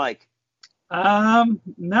anniversary, Mike? No,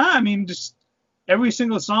 I mean just every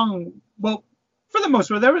single song. Well, for the most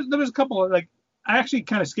part, there was a couple of I actually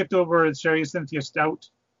kind of skipped over Sarah Cynthia Stout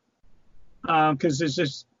because it's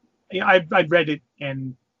just I'd read it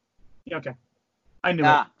and okay. I knew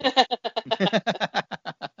it.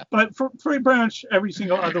 But for pretty much every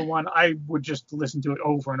single other one, I would just listen to it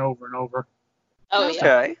over and over and over. Oh, yeah.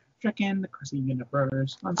 Okay. Chicken, the Chrissy and the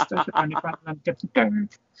Brothers. And that's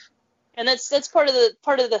part of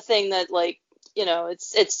the thing that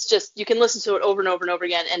it's just you can listen to it over and over and over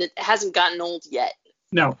again, and it hasn't gotten old yet.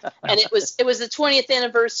 No. And it was the 20th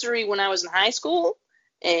anniversary when I was in high school,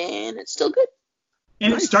 and it's still good.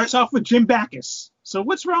 And it starts off with Jim Backus. So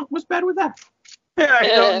what's wrong? What's bad with that? I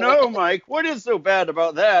don't know, Mike. What is so bad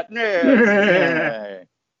about that?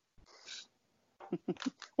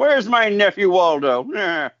 Where's my nephew Waldo?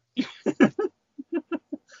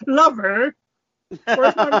 Lover,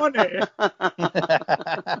 where's my money?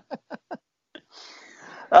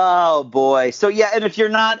 Oh boy. So yeah, and if you're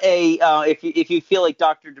not if you feel like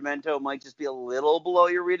Dr. Demento might just be a little below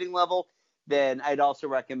your reading level, then I'd also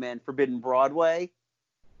recommend Forbidden Broadway,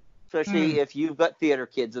 especially if you've got theater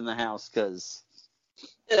kids in the house, because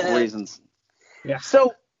reasons. Yeah.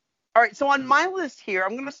 So, all right. So on my list here,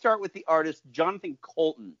 I'm going to start with the artist Jonathan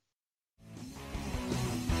Coulton.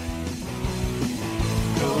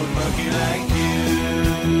 Cold monkey like you.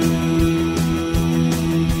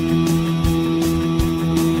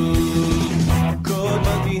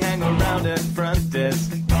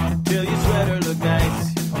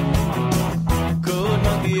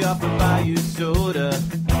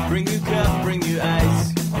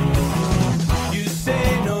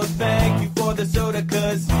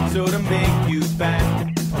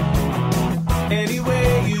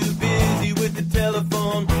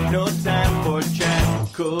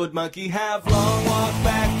 Monkey have long walk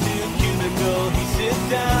back to cubicle. He sits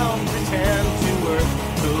down, pretend to work.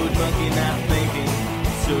 Code Monkey not thinking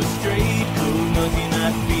so straight. Code Monkey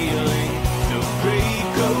not feeling so great.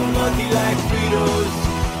 Code Monkey like Fritos.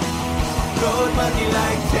 Code Monkey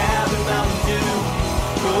like Tab and Mountain Dew.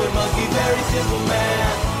 Code Monkey very simple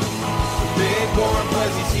man. Big warm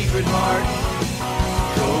fuzzy secret heart.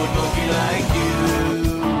 Code Monkey like you.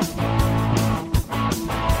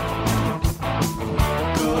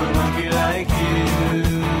 Code Monkey like you.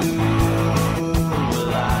 A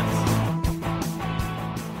lot.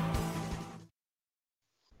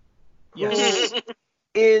 Yes.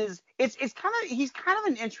 It's kind of, he's kind of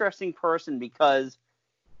an interesting person because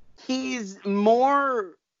he's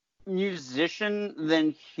more musician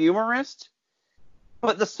than humorist.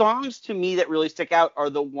 But the songs to me that really stick out are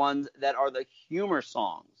the ones that are the humor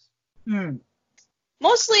songs.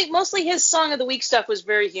 Mostly his Song of the Week stuff was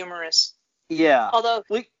very humorous. Yeah. Although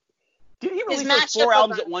did he release mashup like 4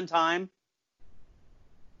 albums of- at one time?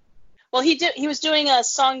 Well, he was doing a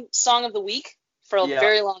Song of the Week for a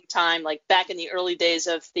very long time, like back in the early days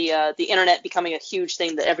of the internet becoming a huge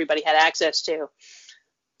thing that everybody had access to.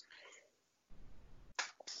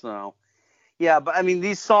 So, yeah, but I mean,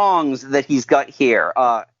 these songs that he's got here,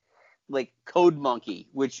 like Code Monkey,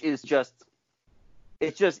 which is just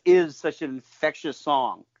such an infectious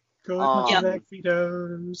song. Code Monkey like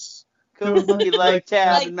Fritos. Code Monkey like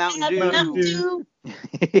Tab and Mountain Dew.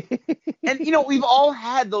 And, we've all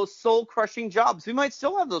had those soul-crushing jobs. We might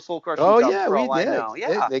still have those soul-crushing jobs for all I know.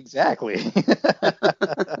 Yeah, exactly.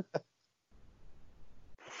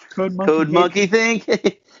 Code Monkey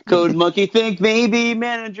think. Code Monkey think maybe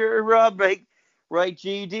manager Rob right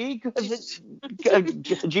GD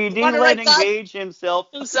GD let engage himself.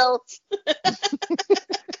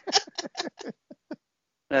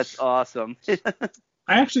 That's awesome.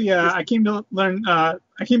 I actually I came to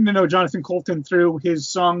know Jonathan Colton through his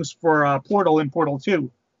songs for Portal and Portal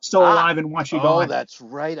 2, Still Alive and Watch You Gone. Oh, that's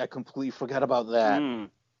right. I completely forgot about that.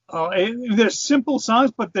 They're simple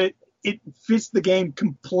songs, but it fits the game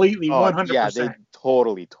completely, 100%. Yeah, they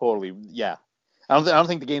totally, yeah. I don't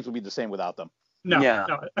think the games would be the same without them. No,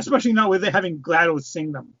 especially not with having GLaDOS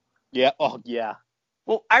sing them. Yeah, oh yeah.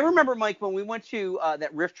 Well, I remember, Mike, when we went to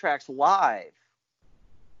that Riff Tracks Live,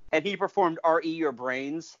 and he performed R.E. Your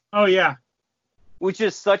Brains. Oh, yeah. Which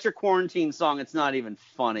is such a quarantine song, it's not even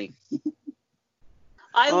funny.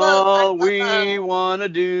 All we want to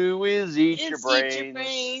do is eat your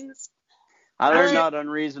brains. They're not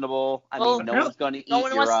unreasonable. I mean, no one's going to eat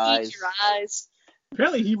your eyes.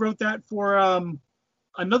 Apparently, he wrote that for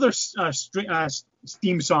another Steam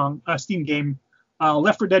game,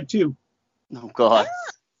 Left 4 Dead 2. Oh, God.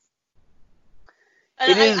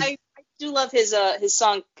 And I do love his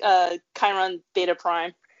song, Chiron Beta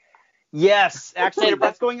Prime. Yes, actually,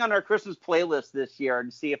 that's going on our Christmas playlist this year,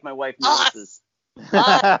 and see if my wife notices.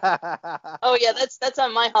 Oh, yeah, that's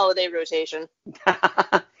on my holiday rotation.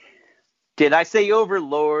 Did I say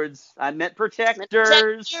overlords? I meant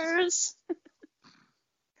protectors.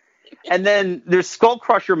 And then there's Skull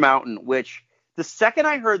Crusher Mountain, which the second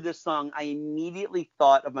I heard this song, I immediately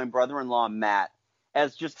thought of my brother-in-law, Matt,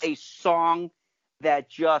 as just a song that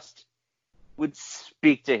just would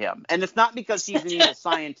speak to him. And it's not because he's an evil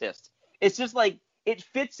scientist. It's just like it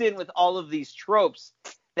fits in with all of these tropes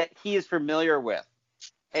that he is familiar with.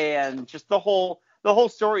 And just the whole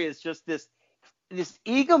story is just this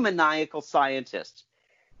egomaniacal scientist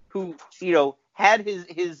who, had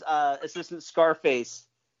his assistant Scarface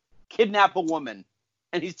kidnap a woman,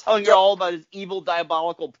 and he's telling her all about his evil,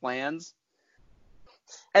 diabolical plans.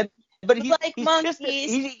 But he's monkeys.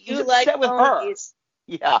 He's upset with her.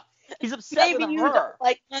 Yeah, he's upset with her. Maybe you don't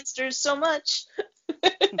like monsters so much.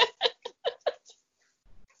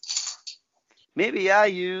 Maybe I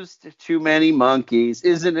used too many monkeys.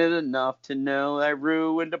 Isn't it enough to know I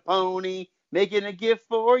ruined a pony making a gift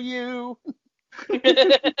for you?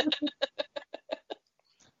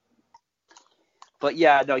 But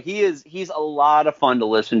yeah, no, he's a lot of fun to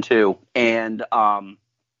listen to, and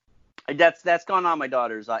that's gone on my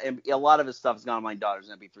daughter's. A lot of his stuff's gone on my daughter's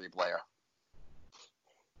MP3 player.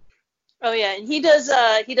 Oh yeah, and he does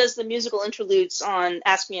the musical interludes on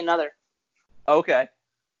Ask Me Another. Okay.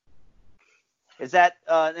 Is that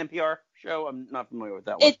an NPR show? I'm not familiar with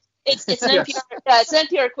that one. It's an NPR. Yeah, it's an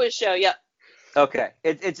NPR quiz show. Yep. Okay.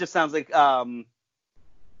 It just sounds like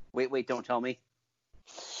wait, don't tell me.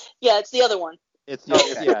 Yeah, it's the other one. There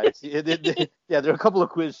are a couple of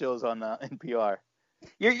quiz shows on NPR.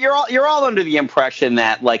 You're all under the impression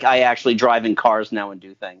that like I actually drive in cars now and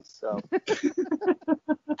do things. So.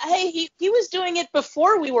 Hey, he was doing it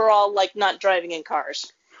before we were all like not driving in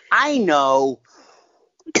cars. I know.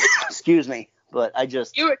 Excuse me, but I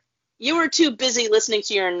just you were too busy listening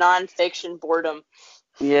to your nonfiction boredom.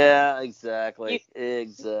 Yeah, exactly.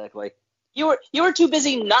 Exactly. You were too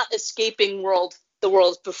busy not escaping the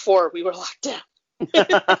world before we were locked down.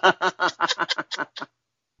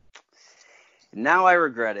 Now I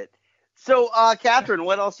regret it. So, Catherine,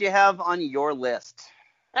 what else do you have on your list?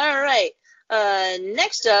 All right.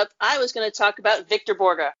 Next up, I was going to talk about Victor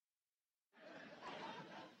Borge.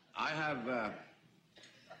 I have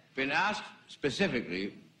been asked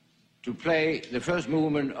specifically to play the first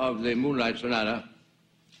movement of the Moonlight Sonata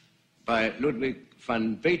by Ludwig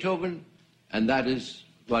van Beethoven, and that is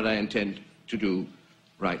what I intend to do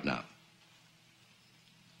right now.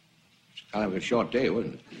 It's kind of a short day,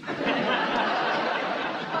 wasn't it?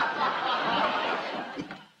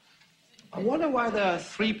 I wonder why there are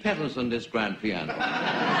 3 pedals on this grand piano.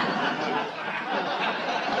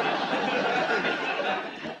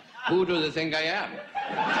 Who do they think I am?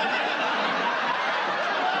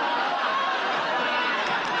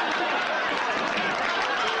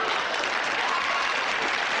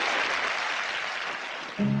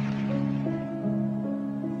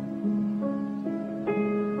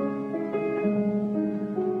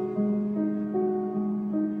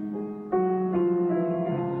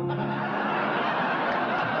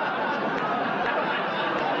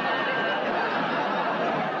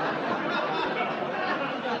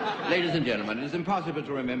 Ladies and gentlemen, it is impossible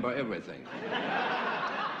to remember everything.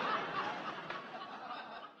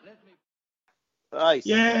 Nice.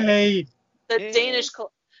 Yay! The Danish.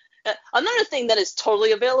 Another thing that is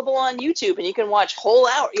totally available on YouTube, and you can watch whole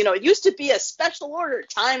hour. You know, it used to be a special order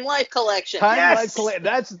Time Life collection. Life collection.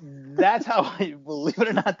 That's how I believe it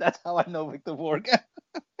or not. That's how I know Victor Borge.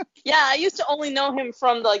 Yeah, I used to only know him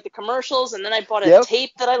from the commercials, and then I bought a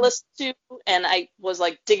tape that I listened to, and I was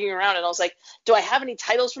like digging around, and I was like, do I have any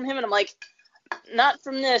titles from him? And I'm like, not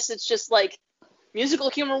from this. It's just like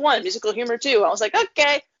Musical Humor 1, Musical Humor 2. I was like,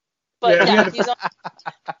 okay. But he's on.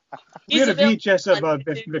 We had a VHS of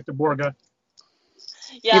Victor Borge.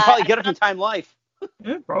 Yeah, you probably get it from Time Life.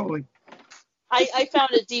 Yeah, probably. I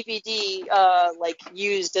found a DVD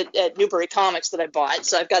used at Newbury Comics that I bought,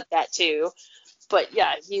 so I've got that too. But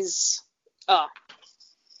yeah, he's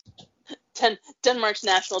Denmark's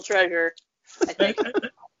national treasure, I think.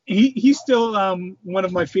 He's still one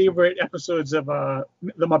of my favorite episodes of The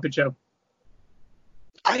Muppet Show.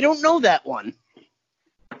 I don't know that one.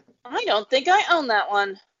 I don't think I own that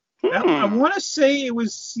one. I want to say it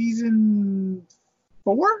was season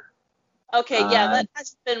 4. Okay, yeah, that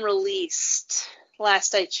hasn't been released.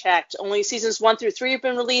 Last I checked, only seasons 1 through 3 have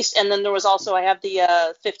been released, and then there was also I have the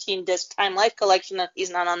 15-disc Time Life collection that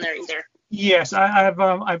he's not on there either. Yes, I've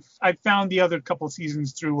found the other couple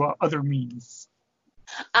seasons through other means.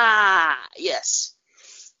 Yes,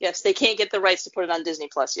 they can't get the rights to put it on Disney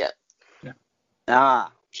Plus yet. Yeah.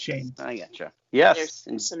 Shame. I gotcha. Yes,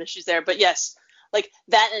 there's some issues there, but yes, like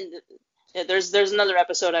that, and there's another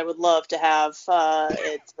episode I would love to have.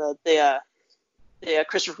 It's the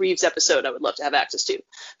Christopher Reeves episode I would love to have access to.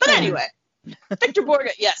 But anyway, Victor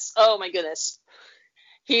Borge, yes. Oh my goodness.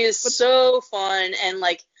 He is so fun, and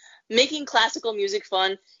like making classical music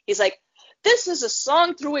fun. He's like, this is a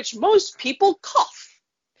song through which most people cough.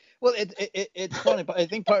 Well, it's funny, but I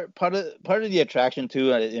think part of the attraction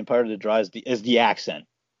too, and part of the draw is the accent.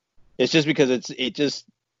 It's just because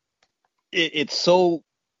it's so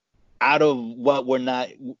out of what we're not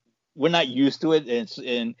used to it,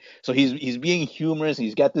 and so he's being humorous.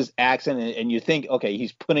 He's got this accent, and you think, okay,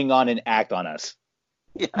 he's putting on an act on us.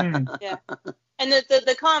 Yeah. And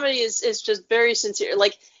the comedy is just very sincere.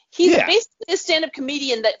 Like he's basically a stand-up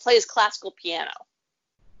comedian that plays classical piano.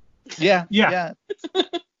 Yeah.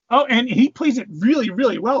 Oh, and he plays it really,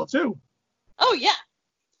 really well too. Oh yeah.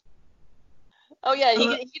 He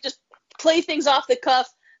can just play things off the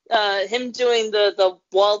cuff. Him doing the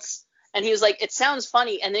waltz. And he was like, it sounds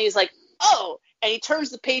funny. And then he's like, oh. And he turns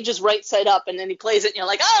the pages right side up. And then he plays it. And you're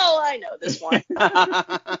like, oh, I know this one.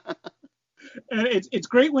 And it's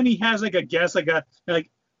great when he has like a guest, he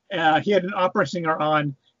had an opera singer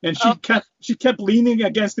on. And she kept leaning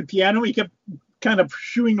against the piano. He kept kind of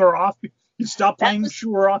shooing her off. He stopped playing,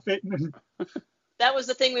 shoo her off it. That was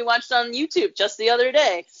the thing we watched on YouTube just the other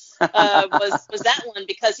day. Was that one.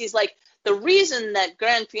 Because he's like, the reason that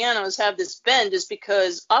grand pianos have this bend is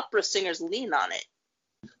because opera singers lean on it.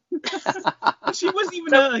 She wasn't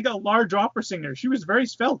even a large opera singer. She was very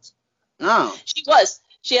svelte. Oh. She was.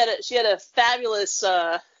 She had a fabulous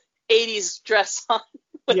 80s dress on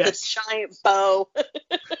with this giant bow.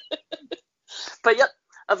 But yep,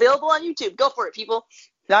 available on YouTube. Go for it, people.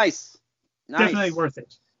 Nice. Definitely worth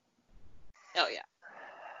it. Oh yeah.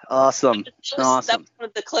 Awesome. That was one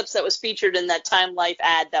of the clips that was featured in that Time Life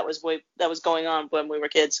ad that was going on when we were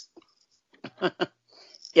kids.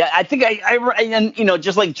 Yeah, I think and you know,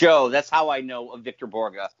 just like Joe, that's how I know of Victor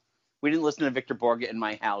Borge. We didn't listen to Victor Borge in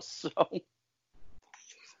my house, so.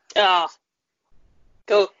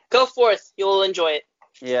 Go forth. You'll enjoy it.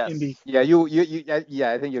 Yes. Indeed. Yeah,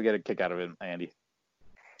 I think you'll get a kick out of it, Andy.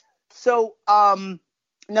 So,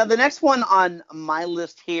 now the next one on my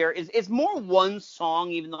list here is more one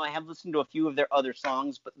song, even though I have listened to a few of their other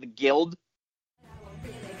songs, but The Guild.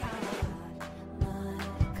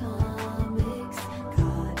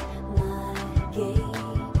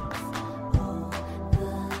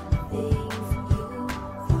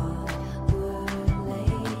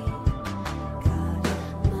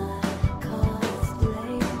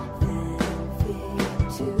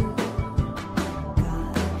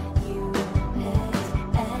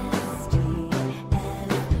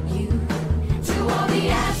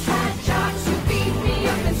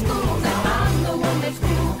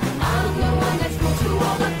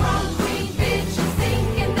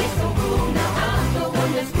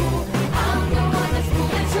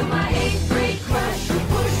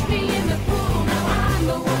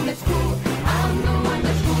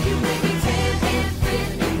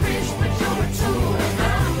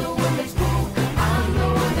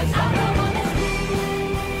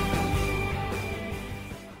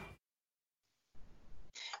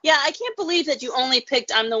 Yeah, I can't believe that you only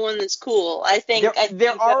picked "I'm the One That's Cool." I think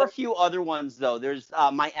there are a few other ones though. There's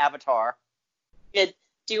My Avatar. Yeah,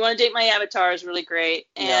 Do You Want to Date My Avatar is really great,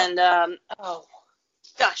 and oh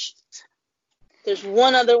gosh, there's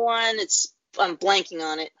one other one. I'm blanking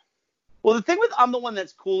on it. Well, the thing with I'm the One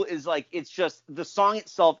That's Cool is like it's just the song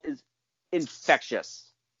itself is infectious.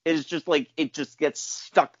 It is just like it just gets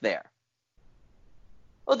stuck there.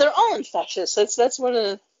 Well, they're all infectious. That's one of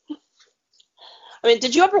the... I mean,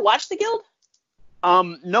 did you ever watch The Guild?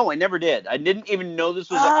 No, I never did. I didn't even know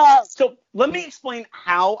this was So let me explain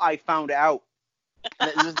how I found out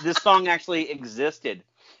that this song actually existed.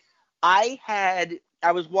 I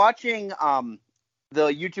was watching the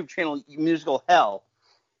YouTube channel Musical Hell,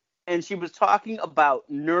 and she was talking about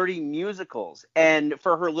nerdy musicals, and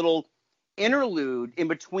for her little interlude in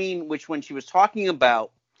between when she was talking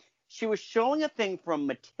about, she was showing a thing from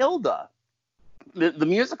Matilda, the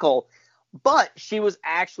musical, but she was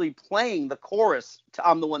actually playing the chorus to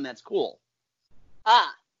I'm the One That's Cool.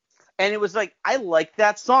 And it was like, I like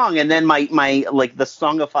that song. And then my like the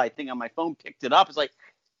Songify thing on my phone picked it up. It's like,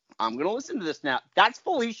 I'm going to listen to this now. That's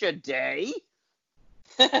Felicia Day.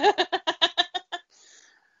 Kanga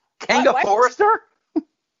Forrester?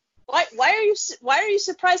 Why are you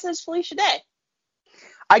surprised that it's Felicia Day?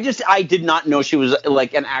 I did not know she was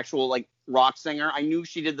like an actual like rock singer. I knew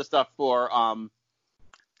she did the stuff for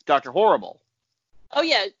Dr. Horrible. Oh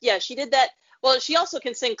yeah, she did that. Well, she also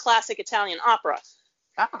can sing classic Italian opera.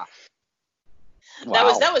 Wow.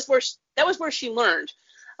 That was where she learned.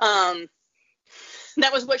 That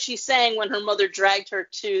was what she sang when her mother dragged her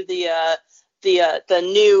to the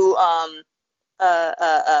new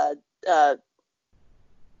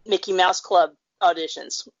Mickey Mouse Club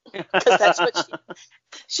auditions, because that's what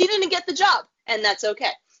she didn't get the job, and that's okay.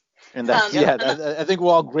 And that's, I think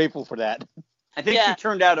we're all grateful for that. I think she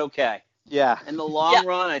turned out okay. Yeah. In the long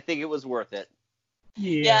run, I think it was worth it.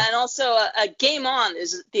 Yeah, and also Game On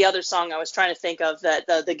is the other song I was trying to think of that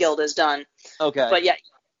the Guild has done. Okay. But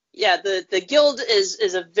the Guild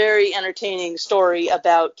is a very entertaining story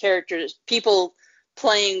about characters, people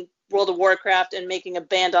playing World of Warcraft and making a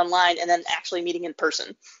band online and then actually meeting in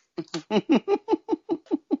person. And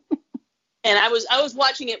I was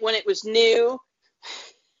watching it when it was new.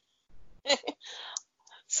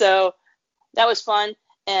 So that was fun.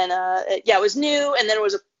 And it was new, and then there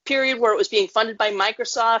was a period where it was being funded by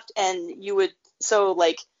Microsoft, and you're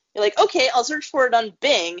like, okay, I'll search for it on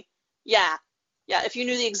Bing. Yeah, if you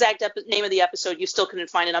knew the exact name of the episode, you still couldn't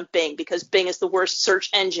find it on Bing, because Bing is the worst search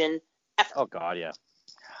engine ever. Oh God, yeah.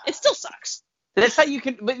 It still sucks. That's how you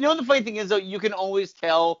can, but you know the funny thing is, though, you can always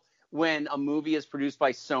tell when a movie is produced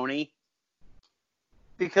by Sony,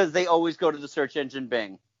 because they always go to the search engine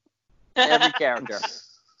Bing. Every character.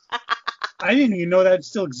 I didn't even know that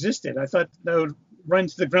still existed. I thought that would run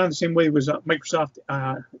to the ground the same way it was Microsoft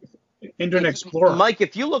Internet Explorer. Mike,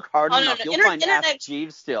 if you look hard enough, you'll find Ask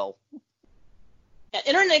Jeeves still. Yeah,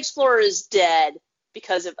 Internet Explorer is dead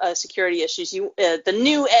because of security issues. The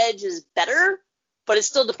new Edge is better, but it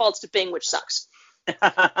still defaults to Bing, which sucks.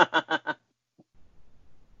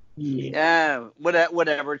 Yeah,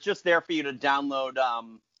 whatever. It's just there for you to download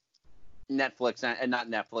Netflix, and not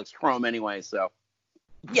Netflix, Chrome anyway, so.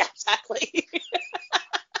 Yeah, exactly.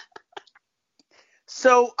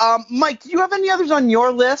 So, Mike, do you have any others on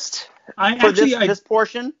your list this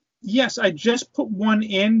portion? Yes, I just put one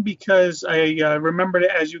in because I remembered it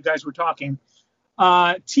as you guys were talking.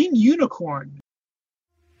 Teen Unicorn.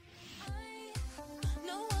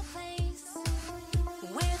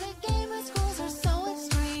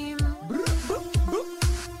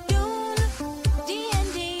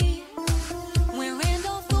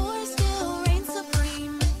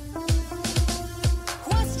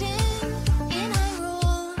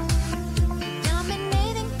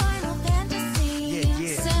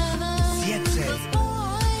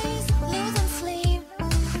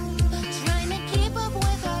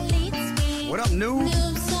 What up, noob?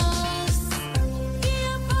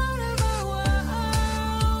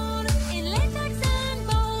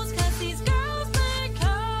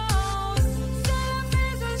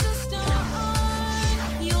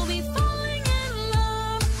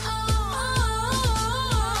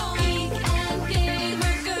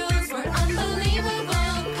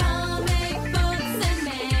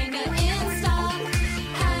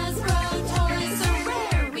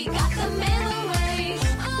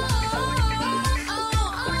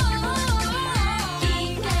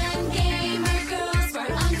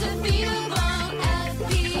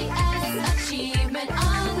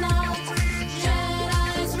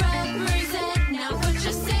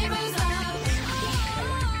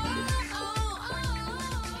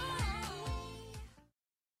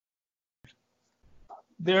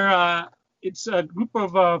 It's a group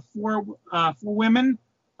of four women: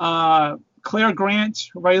 Claire Grant,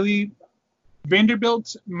 Riley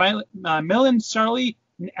Vanderbilt, Millen Sarley,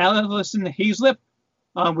 and Allison Hayslip.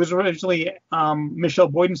 Was originally Michelle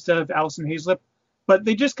Boyd instead of Allison Hayslip, but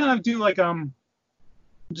they just kind of do like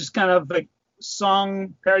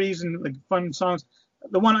song parodies and like fun songs.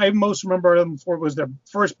 The one I most remember them for was the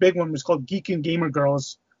first big one was called Geek and Gamer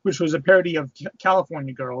Girls, which was a parody of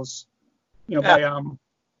California Girls, by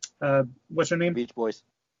what's her name? Beach Boys.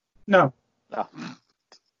 No.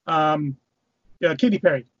 Katy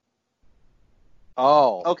Perry.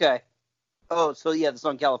 Oh. Okay. Oh, so yeah, the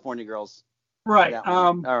song California Girls. Right.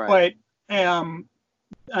 All right. But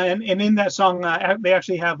and in that song they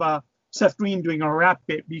actually have Seth Green doing a rap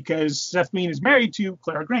bit because Seth Green is married to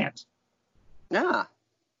Claire Grant. Yeah.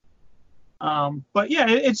 But yeah,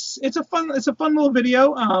 it's a fun little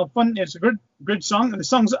video. It's a good song. And the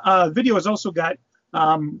song's video has also got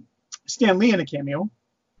Stan Lee in a cameo.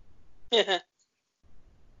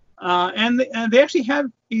 And they actually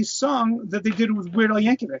have a song that they did with Weird Al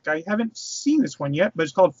Yankovic. I haven't seen this one yet, but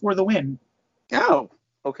it's called For the Win. Oh,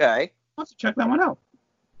 okay. I'll have to check that one out.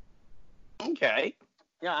 Okay.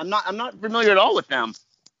 Yeah, I'm not familiar at all with them.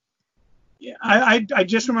 Yeah, I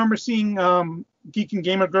just remember seeing Geek and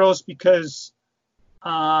Gamer Girls because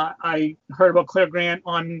I heard about Claire Grant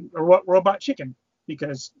on Robot Chicken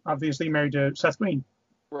because obviously married to Seth Green.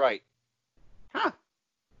 Right. Huh.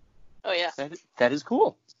 Oh yeah. That is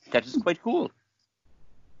cool. That is quite cool.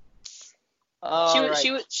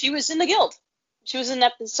 She was in the Guild. She was in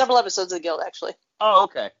several episodes of the Guild actually. Oh,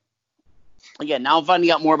 okay. Again, now I'm finding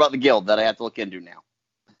out more about the Guild that I have to look into now.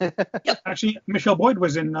 Yep. Actually, Michelle Boyd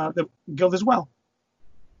was in the Guild as well.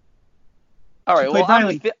 All right. Well,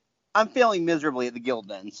 I'm failing miserably at the Guild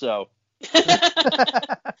then. So.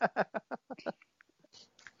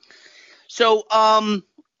 So,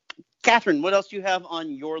 Catherine, what else do you have on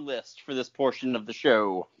your list for this portion of the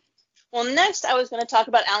show? Well, next I was going to talk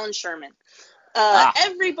about Alan Sherman.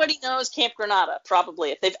 Everybody knows Camp Granada, probably.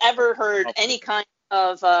 If they've ever heard any kind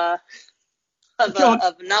of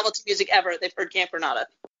novelty music ever, they've heard Camp Granada.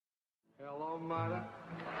 Hello, mother.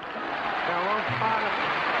 Hello, father.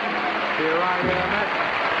 Here I am at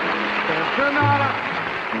Camp Granada.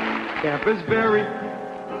 Camp is very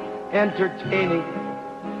entertaining.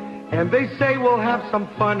 And they say we'll have some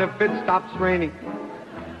fun if it stops raining.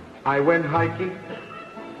 I went hiking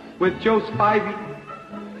with Joe Spivey.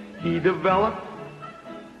 He developed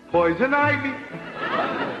poison ivy.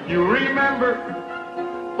 You remember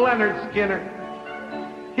Leonard Skinner?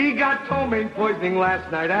 He got ptomaine poisoning last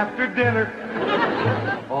night after dinner.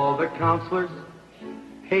 All the counselors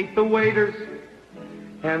hate the waiters,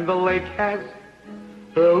 and the lake has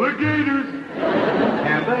alligators.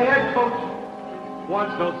 And the head coach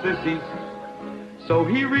wants no sissies, so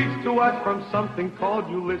he reads to us from something called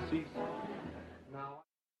Ulysses.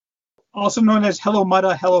 Also known as Hello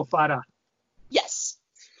Mudda, Hello Fada. Yes.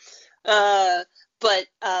 But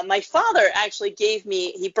my father actually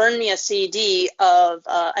he burned me a CD of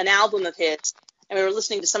an album of his, and we were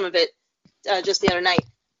listening to some of it just the other night,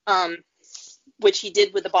 which he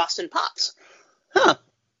did with the Boston Pops. Huh.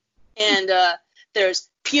 And there's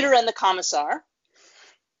Peter and the Commissar.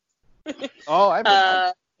 Oh, I've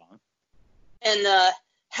heard and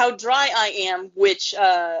How Dry I Am, which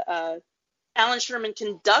Alan Sherman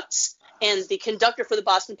conducts, and the conductor for the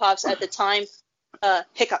Boston Pops at the time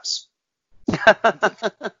hiccups.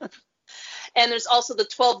 And there's also the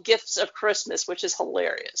 12 Gifts of Christmas, which is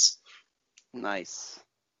hilarious. Nice.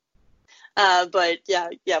 But yeah,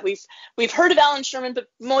 we've heard of Alan Sherman, but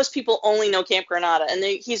most people only know Camp Granada, and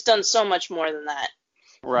he's done so much more than that.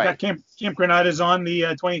 Right. Camp Granada is on the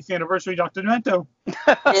 20th anniversary of Dr. Demento.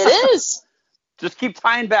 It is. Just keep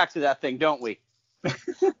tying back to that thing, don't we?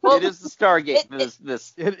 Well, it is the Stargate.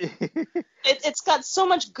 It's got so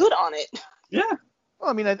much good on it. Yeah. Well,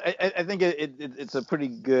 I mean, I think it's a pretty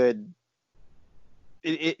good.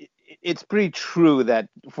 It's pretty true that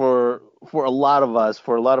for a lot of us,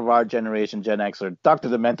 for a lot of our generation, Gen Xer, Dr.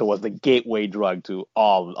 Demento was the gateway drug to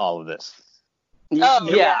all of this. Oh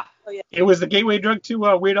yeah. It was the gateway drug to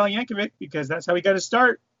Weird Al Yankovic, because that's how he got his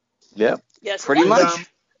start. Yeah. Yes. Pretty much.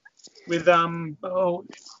 What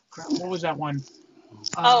was that one?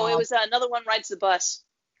 It was another one, Rides the Bus,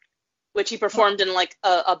 which he performed in like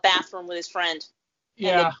a bathroom with his friend.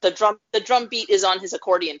 Yeah. And the drum beat is on his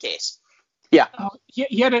accordion case. Yeah.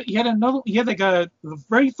 He had the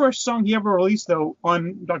very first song he ever released though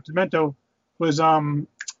on Dr. Demento was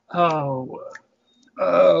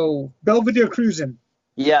Belvedere Cruisin'.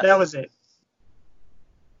 Yeah. That was it.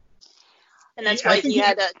 And that's why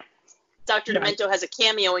Dr. Demento has a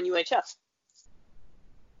cameo in UHF.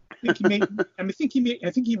 I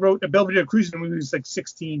think he wrote a Belvedere Cruisin' when he was like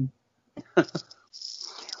 16.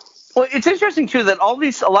 Well, it's interesting too that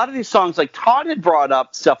a lot of these songs, like Todd had brought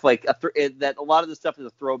up stuff like that. A lot of the stuff is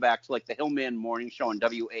a throwback to like the Hillman Morning Show on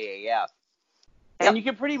WAAF, and you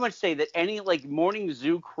can pretty much say that any like morning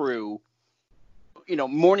zoo crew,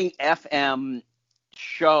 morning FM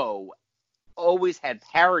show always had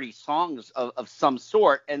parody songs of some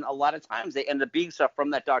sort, and a lot of times they end up being stuff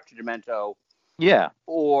from that Dr. Demento. Yeah.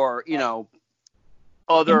 Or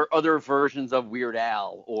other versions of Weird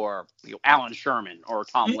Al, or Alan Sherman or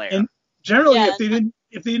Tom Lehrer. And generally, if they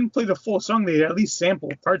didn't play the full song, they'd at least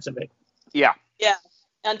sample parts of it. Yeah. Yeah.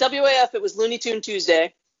 On WAF, it was Looney Tune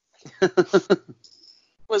Tuesday.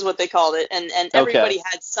 Was what they called it, and everybody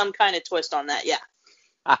had some kind of twist on that. Yeah.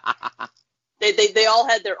 They all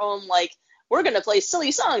had their own, like, we're gonna play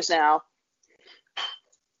silly songs now.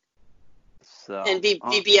 So. And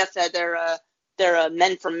BBF had their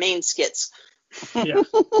Men from Maine skits. Yeah.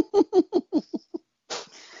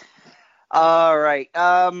 All right.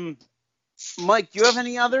 Mike, do you have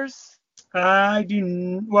any others? I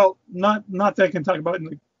do. Well, not that I can talk about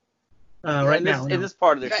in this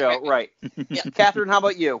part of the show, right? Yeah. Catherine, how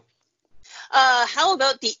about you? How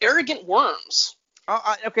about the Arrogant Worms?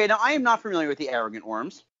 Okay, now I am not familiar with the Arrogant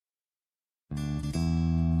Worms.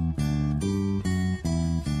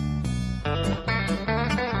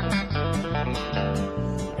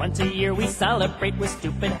 Once a year we celebrate with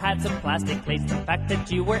stupid hats and plastic plates. The fact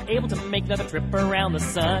that you were able to make another trip around the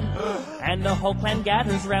sun. And the whole clan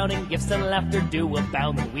gathers round and gifts and laughter do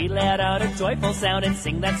abound. When we let out a joyful sound and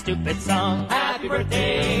sing that stupid song. Happy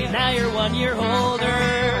birthday, now you're 1 year older.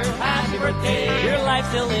 Happy birthday, your life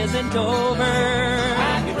still isn't over.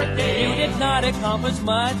 Happy birthday, you did not accomplish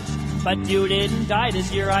much, but you didn't die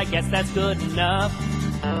this year, I guess that's good enough.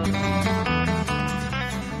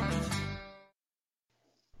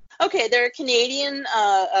 Okay, they're a Canadian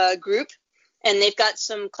group, and they've got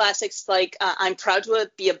some classics like I'm Proud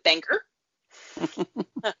to Be a Banker,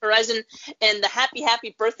 Horizon, and the Happy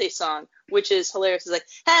Happy Birthday song, which is hilarious. It's like,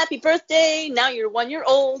 happy birthday, now you're 1 year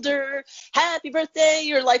older. Happy birthday,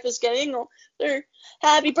 your life is getting older.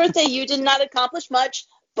 Happy birthday, you did not accomplish much,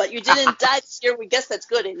 but you didn't die this year. We guess that's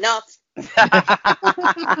good enough.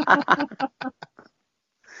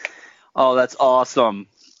 Oh, that's awesome.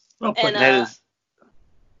 Well, And, that is...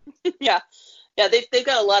 yeah, they've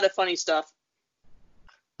got a lot of funny stuff.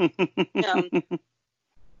 And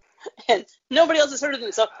nobody else has heard of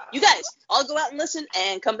them, so you guys, I'll go out and listen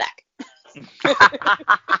and come back.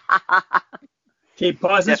 Okay,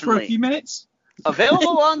 pause this for a Definitely. few minutes.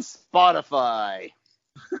 Available on Spotify.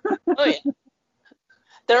 Oh yeah,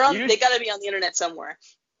 they're on. They got to be on the internet somewhere.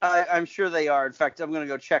 I'm sure they are. In fact, I'm going to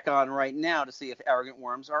go check on right now to see if Arrogant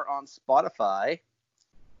Worms are on Spotify.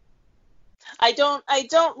 I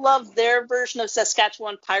don't love their version of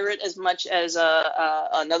Saskatchewan Pirate as much as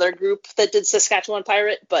another group that did Saskatchewan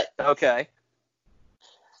Pirate, but Okay.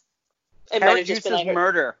 it might Carrot have just Juice's been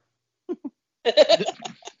Murder.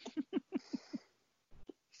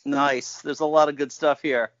 Nice. There's a lot of good stuff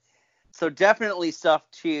here. So definitely stuff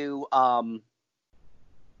to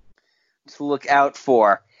look out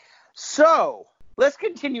for. So let's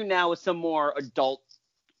continue now with some more adult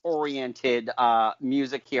oriented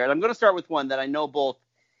music here. And I'm going to start with one that I know both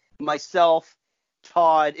myself,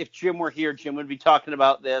 Todd, if Jim were here, Jim would be talking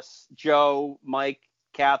about this. Joe, Mike,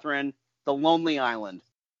 Catherine, The Lonely Island.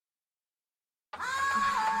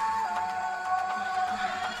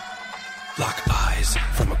 Lock eyes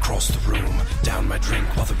from across the room. Down my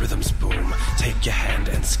drink while the rhythms boom. Take your hand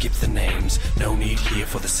and skip the names. No need here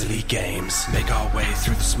for the silly games. Make our way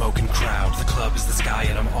through the smoking crowd. The club is the sky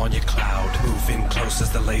and I'm on your cloud. Move in close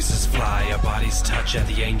as the lasers fly. Our bodies touch and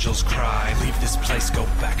the angels cry. Leave this place, go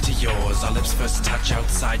back to yours. Our lips first touch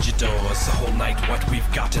outside your doors. The whole night what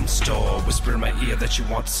we've got in store. Whisper in my ear that you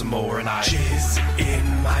want some more. And I jizz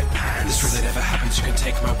in my pants. This really never happens, you can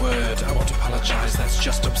take my word. I won't apologize, that's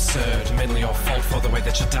just absurd. Mainly your fault for the way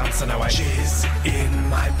that you dance. And now I jizz in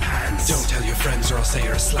my pants. Don't tell your friends or I'll say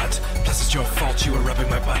you're a slut. Plus it's your fault you were rubbing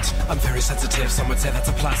my butt. I'm very sensitive, some would say that's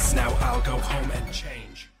a plus. Now I'll go home and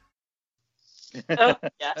change. Oh,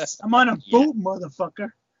 yes. I'm on a boat,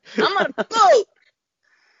 motherfucker. I'm on a boat.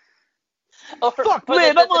 Fuck,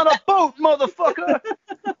 man, I'm on a boat, motherfucker.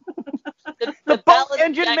 The boat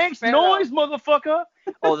engine Jack makes Sparrow. noise, motherfucker.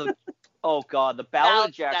 Oh God, the Ballad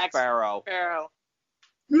of Jack Sparrow.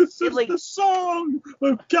 This is the song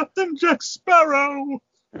of Captain Jack Sparrow.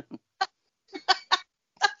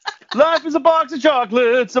 Life is a box of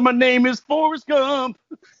chocolates, and my name is Forrest Gump.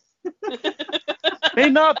 May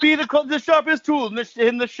not be the sharpest tool in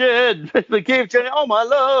the shed, but gave Jenny all my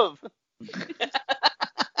love.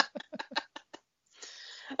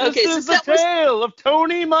 Okay, This is the tale of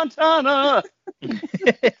Tony Montana,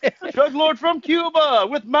 drug lord from Cuba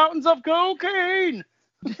with mountains of cocaine.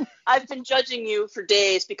 I've been judging you for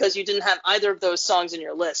days because you didn't have either of those songs in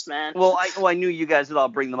your list, man. Well, I knew you guys would all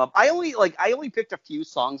bring them up. I only picked a few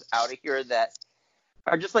songs out of here that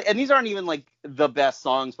are just like, and these aren't even like the best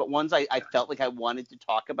songs, but ones I felt like I wanted to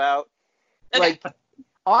talk about. Okay. Like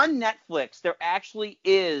on Netflix, there actually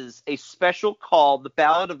is a special called The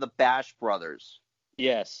Ballad of the Bash Brothers.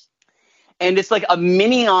 Yes. And it's like a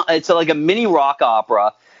mini rock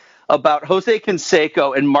opera about Jose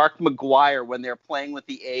Canseco and Mark McGuire when they're playing with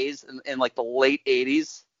the A's in like the late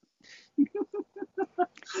 80s.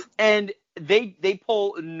 And they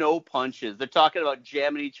pull no punches. They're talking about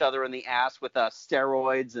jamming each other in the ass with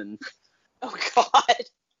steroids and oh God,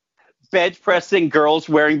 bench pressing girls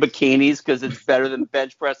wearing bikinis because it's better than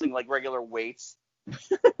bench pressing like regular weights.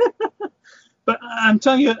 But I'm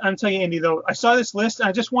telling you, Andy, though, I saw this list and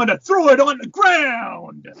I just wanted to throw it on the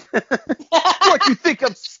ground. What, you think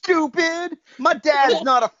I'm stupid? My dad's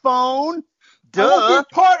not a phone. Duh. I won't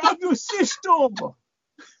be part of your system.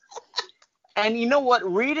 And you know what?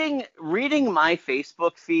 Reading my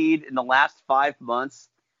Facebook feed in the last 5 months,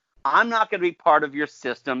 I'm not going to be part of your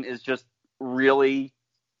system is just really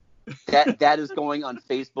that is going on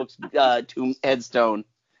Facebook's headstone.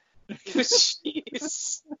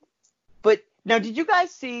 Jeez. But now, did you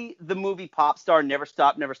guys see the movie Popstar Never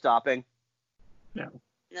Stop, Never Stopping? No.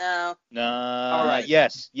 No. All right.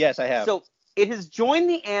 Yes, I have. So it has joined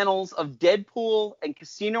the annals of Deadpool and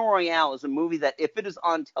Casino Royale as a movie that if it is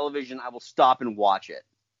on television, I will stop and watch it.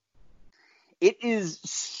 It is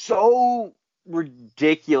so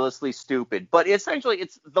ridiculously stupid. But essentially,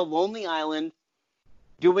 it's The Lonely Island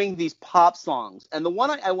doing these pop songs. And the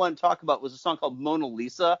one I want to talk about was a song called Mona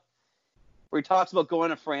Lisa, where he talks about going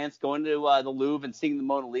to France, going to the Louvre and seeing the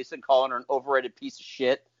Mona Lisa and calling her an overrated piece of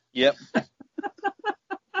shit. Yep.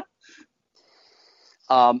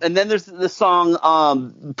 And then there's the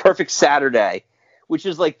song Perfect Saturday, which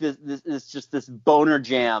is like this boner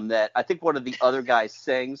jam that I think one of the other guys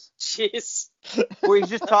sings. Jeez. Where he's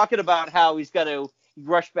just talking about how he's got to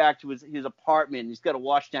rush back to his apartment and he's got to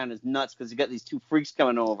wash down his nuts because he's got these two freaks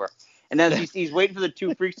coming over. And as he's waiting for the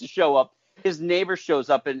two freaks to show up, his neighbor shows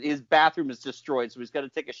up and his bathroom is destroyed, so he's got to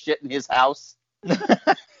take a shit in his house.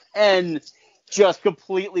 And just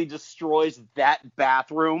completely destroys that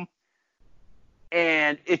bathroom.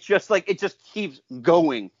 And it's just like, it just keeps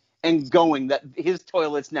going and going, that his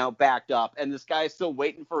toilet's now backed up and this guy is still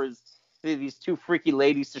waiting for these two freaky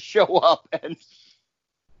ladies to show up. And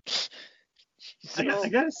I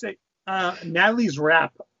gotta say, Natalie's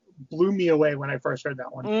rap blew me away when I first heard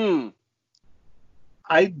that one.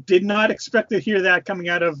 I did not expect to hear that coming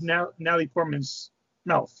out of Natalie Portman's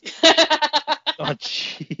mouth. Oh,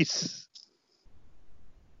 jeez.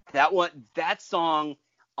 That song.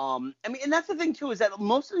 I mean, and that's the thing too, is that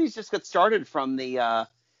most of these just got started from the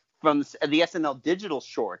SNL digital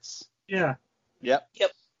shorts. Yeah. Yep.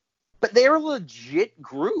 But they're a legit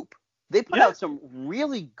group. They put out some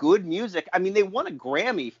really good music. I mean, they won a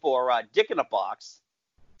Grammy for Dick in a Box.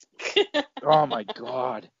 Oh my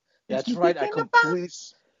God. That's right. I completely.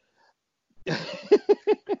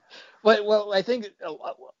 Well, I think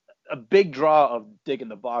a big draw of Dick in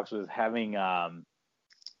the Box was having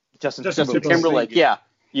Justin Timberlake. Yeah.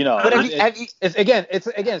 You know, But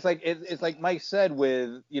it's like Mike said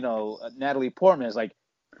with Natalie Portman. It's like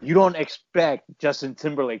you don't expect Justin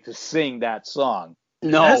Timberlake to sing that song.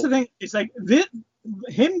 No, that's the thing. It's like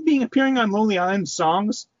him appearing on Lonely Island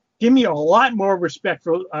songs give me a lot more respect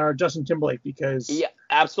for Justin Timberlake because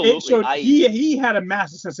absolutely. It showed he had a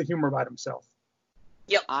massive sense of humor about himself.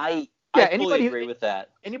 Yep, I fully agree with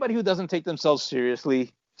that. Anybody who doesn't take themselves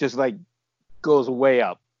seriously just like goes way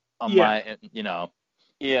up on my,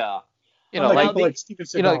 Yeah. like Steven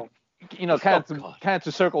Seagal. Kind of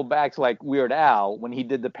to circle back to like Weird Al when he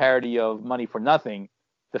did the parody of Money for Nothing,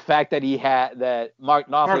 the fact that Mark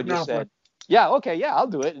Knopfler said, yeah, okay, yeah, I'll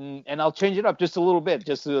do it, and I'll change it up just a little bit,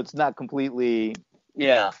 just so it's not completely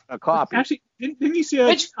a copy. Actually, didn't he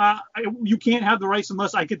say you can't have the rights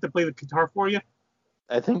unless I get to play the guitar for you?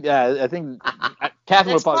 I think Catherine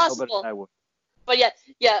would probably know better than I would. But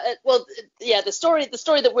the story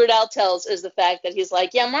that Weird Al tells is the fact that he's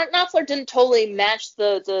like, Mark Knopfler didn't totally match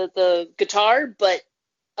the guitar, but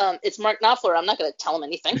it's Mark Knopfler. I'm not going to tell him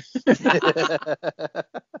anything.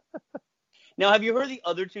 Now, have you heard the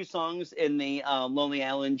other two songs in the Lonely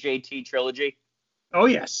Island JT trilogy? Oh,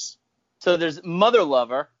 yes. So there's Mother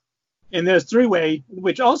Lover. And there's Three Way,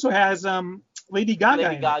 which also has Lady Gaga.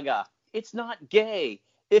 Lady Gaga. It's not gay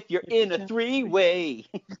if you're in a three-way.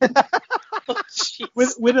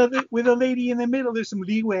 with a lady in the middle, there's some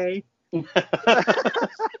leeway.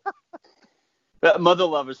 Mother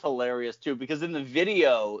Lover's hilarious too because in the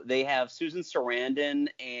video they have Susan Sarandon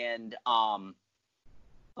and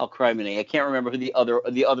criminy, I can't remember who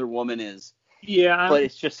the other woman is. Yeah, but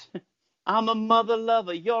it's just I'm a mother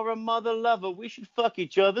lover, you're a mother lover, we should fuck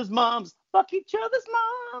each other's moms. Fuck each other's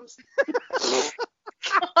moms.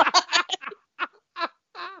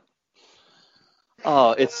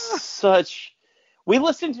 Oh, it's such. We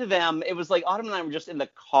listened to them. It was like Autumn and I were just in the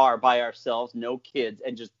car by ourselves, no kids,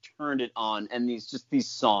 and just turned it on. And these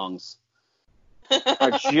songs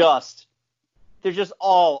are they're just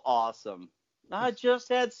all awesome. I just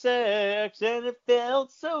had sex and it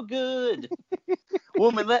felt so good.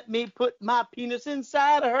 Woman, let me put my penis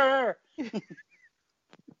inside of her.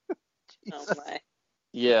 Oh my.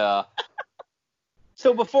 Yeah.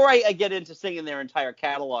 So before I get into singing their entire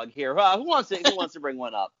catalog here, who wants to bring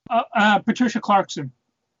one up? Patricia Clarkson.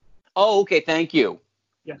 Oh, okay. Thank you.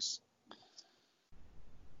 Yes.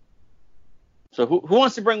 So who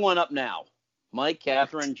wants to bring one up now? Mike,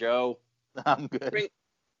 Catherine, Joe. I'm good.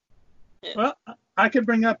 Well, I could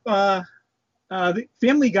bring up the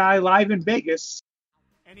Family Guy live in Vegas.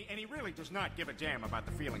 And he really does not give a damn about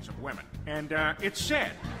the feelings of women. And it's sad.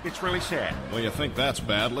 It's really sad. Well, you think that's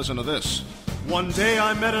bad? Listen to this. One day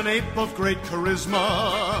I met an ape of great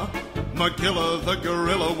charisma. Magilla the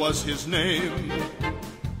gorilla was his name.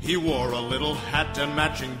 He wore a little hat and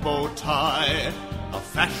matching bow tie, a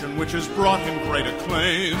fashion which has brought him great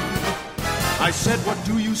acclaim. I said, what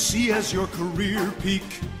do you see as your career peak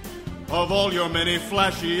of all your many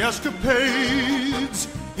flashy escapades?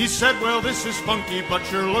 He said, well, this is funky,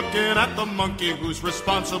 but you're looking at the monkey who's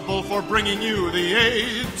responsible for bringing you the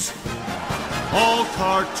AIDS. All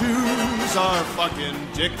cartoons are fucking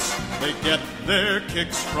dicks. They get their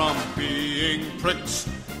kicks from being pricks.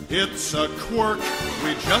 It's a quirk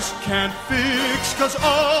we just can't fix, 'cause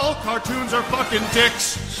all cartoons are fucking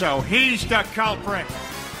dicks. So he's the culprit.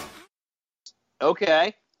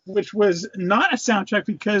 Okay. Which was not a soundtrack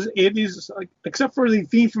because it is, except for the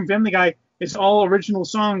theme from Family Guy, it's all original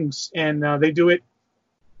songs, and they do it.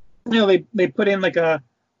 They put in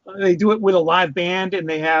they do it with a live band, and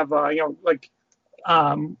they have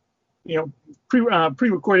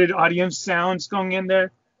pre-recorded audience sounds going in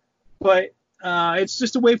there. But it's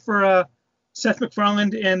just a way for Seth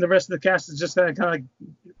MacFarlane and the rest of the cast to just kind of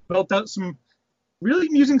belt out some really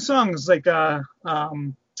amusing songs like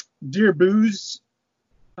Dear Booze,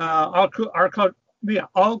 all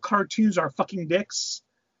cartoons are fucking dicks.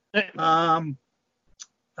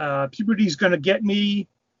 Puberty's Gonna Get Me,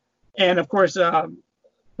 and of course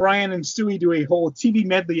Brian and Stewie do a whole TV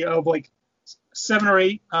medley of 7 or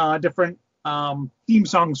 8 different theme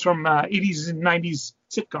songs from 80s and 90s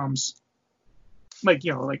sitcoms,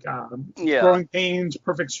 Growing Pains,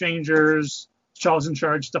 Perfect Strangers, Charles in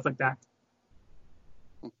Charge, stuff like that.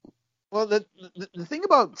 Well, the thing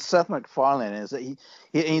about Seth MacFarlane is that he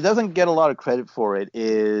doesn't get a lot of credit for it.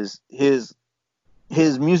 Is his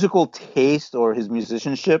musical taste or his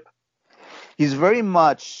musicianship. He's very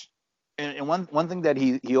much, and one thing that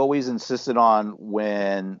he always insisted on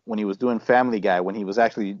when he was doing Family Guy, when he was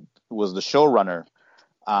the showrunner,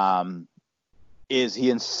 is he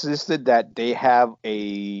insisted that they have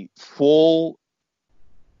a full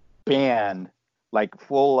band, like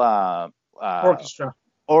full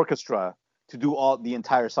orchestra to do all the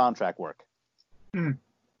entire soundtrack work.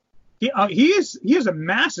 He is a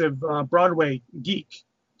massive Broadway geek.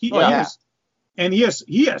 He is, and he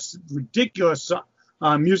has ridiculous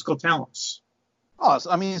musical talents. Oh,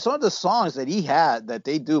 I mean, some of the songs that he had that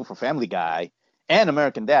they do for Family Guy and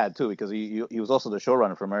American Dad too, because he was also the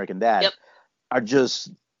showrunner for American Dad, are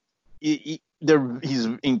just he's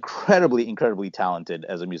incredibly talented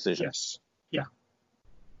as a musician. Yes. Yeah.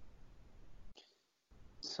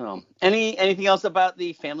 So, anything else about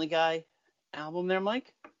the Family Guy album there,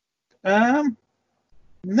 Mike? No,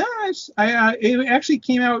 it actually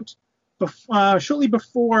came out shortly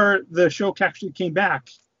before the show actually came back.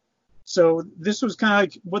 So this was kind of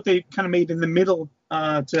like what they kind of made in the middle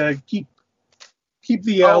to keep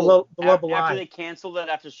the love alive. After they canceled it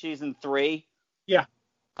after season 3? Yeah.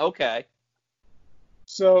 Okay.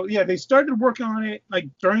 So, yeah, they started working on it like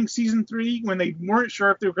during season 3 when they weren't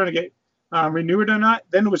sure if they were going to get renewed or not.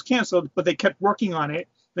 Then it was canceled, but they kept working on it.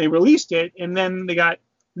 They released it, and then they got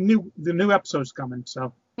the new episodes coming.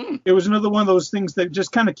 So it was another one of those things that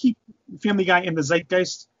just kind of keep Family Guy in the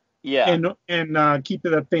zeitgeist. Yeah. And keep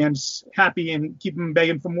the fans happy and keep them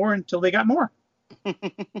begging for more until they got more.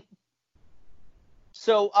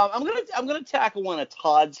 So I'm gonna tackle one of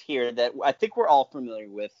Todd's here that I think we're all familiar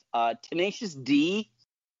with. Tenacious D.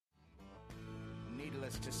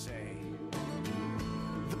 Needless to say,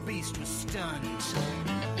 the beast was stunned.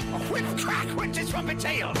 A whip crack went his trumpet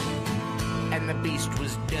tail, and the beast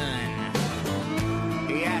was done.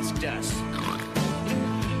 He asked us,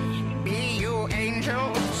 "Be you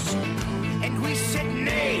angels?" And we said,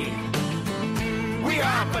 "Nay, we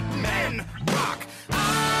are but men." Rock.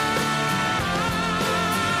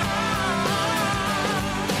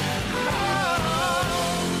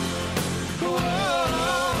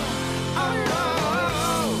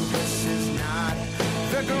 This is not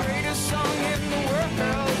the greatest song in the world,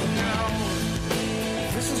 no.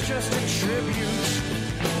 This is just a tribute.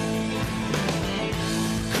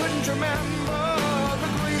 Couldn't remember the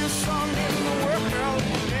greatest song in the world,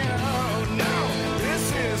 no. This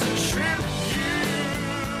is a tribute.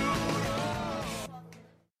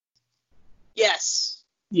 Yes.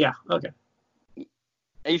 Yeah, okay.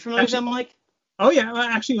 Are you familiar with them, Mike? Oh, yeah.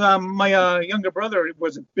 Actually, my younger brother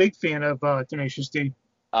was a big fan of Tenacious D.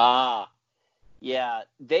 Yeah.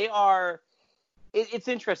 They are... It's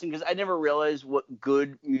interesting because I never realized what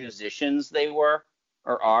good musicians they were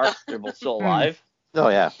or are. They're both still alive. Oh,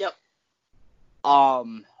 yeah. Yep.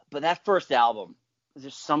 But that first album,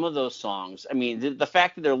 there's some of those songs. I mean, the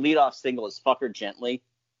fact that their lead-off single is "Fuck Her Gently."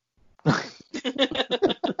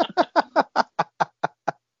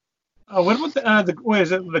 What about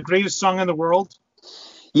the greatest song in the world?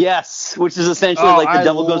 Yes, which is essentially the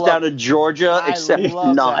devil goes down to Georgia, except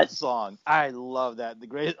not. That song. I love that. The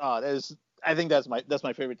greatest. I think that's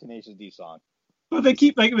my favorite Tenacious D song. Well, they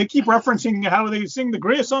keep referencing how they sing the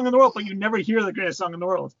greatest song in the world, but you never hear the greatest song in the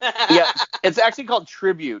world. Yeah, it's actually called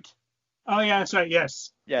Tribute. Oh yeah, that's right.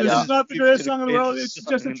 Yes. Yeah, this is not the greatest song in the world. It's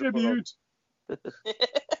just a tribute.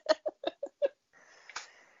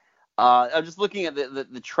 I'm just looking at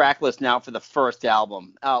the track list now for the first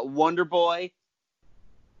album. Wonder Boy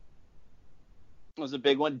was a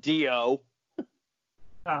big one. Dio.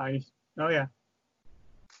 Oh yeah.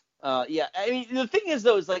 Yeah, I mean the thing is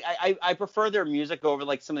though is like I prefer their music over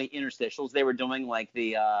like some of the interstitials they were doing, like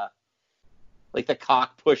the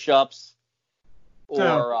cock push-ups,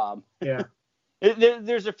 or yeah.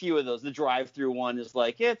 There's a few of those. The drive-through one is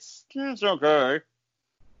like it's okay.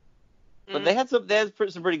 But they had some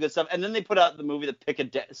pretty good stuff, and then they put out the movie The Pick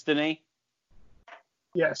of Destiny.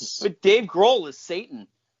 Yes. But Dave Grohl is Satan.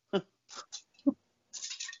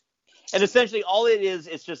 And essentially all it is,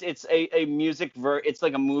 it's a music it's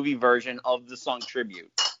like a movie version of the song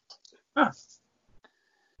Tribute. Huh.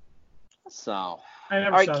 So. I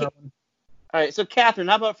never saw that one. All right, so Catherine,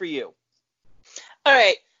 how about for you? All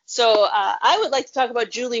right, so I would like to talk about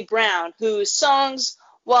Julie Brown, whose songs,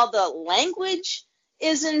 while the language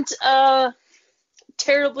isn't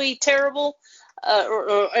terribly terrible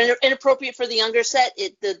or inappropriate for the younger set,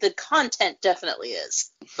 the content definitely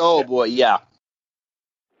is. Oh boy, yeah.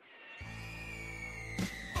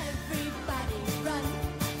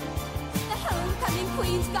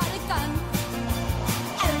 Queen's got a gun.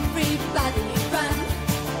 Everybody run.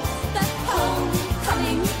 The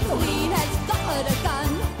homecoming queen has got a gun.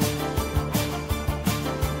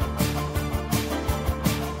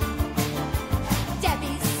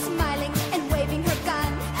 Debbie's smiling and waving her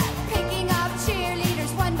gun, picking up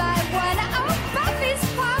cheerleaders one by one. Oh, Buffy's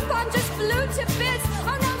pom-pom just flew to bits.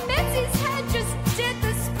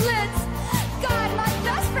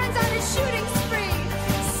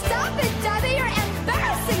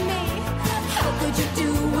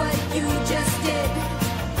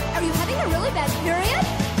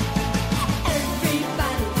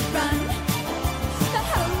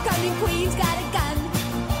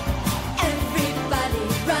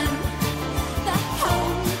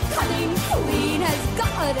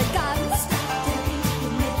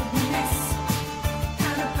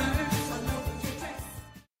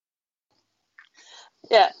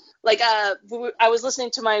 I was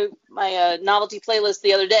listening to my novelty playlist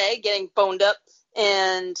the other day, getting boned up,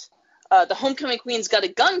 and the Homecoming Queen's Got a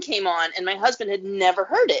Gun came on, and my husband had never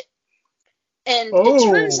heard it. And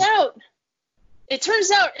it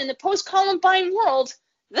turns out in the post-Columbine world,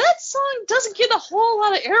 that song doesn't get a whole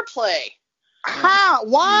lot of airplay. How?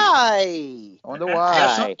 Why? I wonder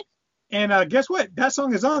why. And guess what? That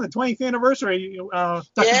song is on the 20th anniversary. Dr.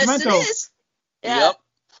 Yes, Demento. it is. Yeah. Yep.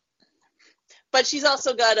 But she's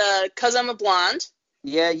also got 'Cause I'm a Blonde.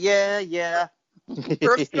 Yeah.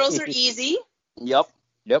 Earth Girls Are Easy. Yep.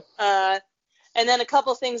 And then a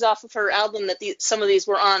couple things off of her album that some of these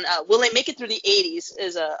were on. Will They Make It Through the 80s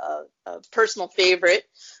is a personal favorite.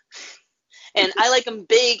 And I Like 'Em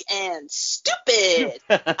Big and Stupid.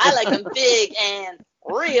 I like 'em big and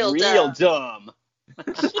real dumb.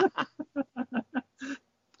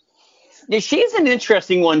 Now, she's an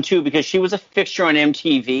interesting one, too, because she was a fixture on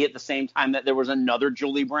MTV at the same time that there was another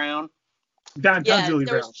Julie Brown. Downtown Julie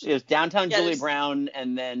Brown. It was Downtown Julie Brown,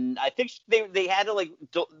 and then I think they had to, like,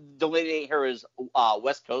 delineate her as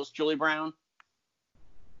West Coast Julie Brown.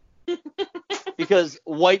 Because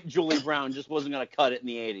white Julie Brown just wasn't going to cut it in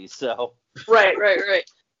the 80s, so. Right.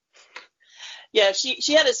 Yeah,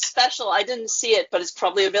 she had a special. I didn't see it, but it's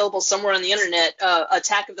probably available somewhere on the internet.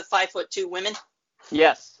 Attack of the 5'2" Women.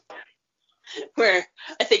 Yes. Where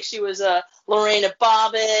I think she was Lorena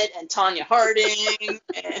Bobbitt and Tonya Harding.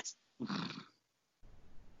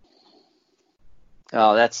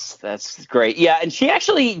 Oh, that's great. Yeah, and she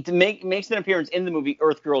actually makes an appearance in the movie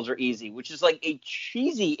Earth Girls Are Easy, which is like a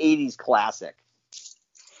cheesy 80s classic.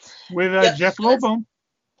 With Jeff Goldblum.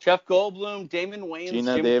 Jeff Goldblum, Damon Wayans, Jim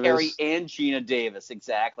Carrey, and Gina Davis.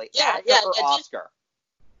 Exactly. Yeah. Oscar.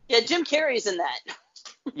 Jim Carrey's in that.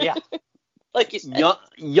 Yeah. Like you said.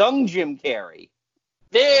 Young Jim Carrey.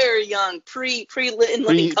 Very young,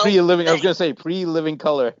 pre-Living Color. I was going to say pre-Living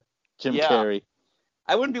Color Jim Carrey.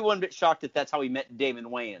 I wouldn't be one bit shocked if that's how he met Damon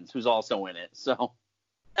Wayans, who's also in it. So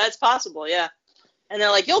that's possible, yeah. And they're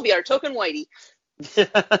like, "You'll be our token whitey."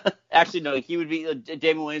 Actually, no, he would be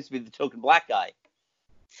Damon Wayans would be the token black guy.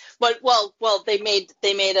 But well, they made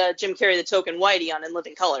Jim Carrey the token whitey on In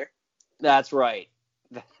Living Color. That's right.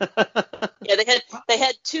 Yeah, they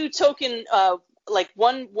had two token, like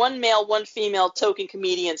one male, one female token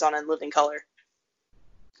comedians on In Living Color.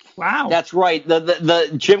 Wow. That's right.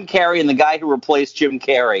 The Jim Carrey and the guy who replaced Jim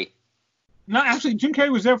Carrey. No, actually, Jim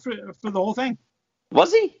Carrey was there for the whole thing.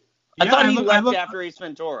 Was he? I Yeah, thought he left after Ace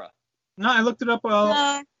Ventura. No, I looked it up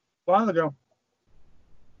a while ago.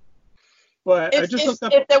 But I just looked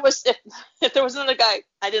up. If there was another guy,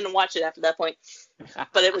 I didn't watch it after that point.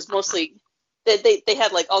 But it was mostly they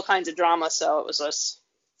had like all kinds of drama, so it was just.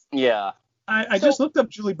 Yeah. I just looked up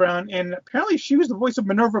Julie Brown, and apparently she was the voice of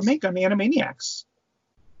Minerva Mink on the Animaniacs.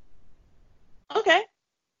 Okay.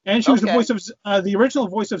 And she was the voice of the original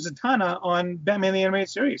voice of Zatanna on Batman the Animated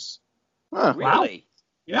Series. Huh, really?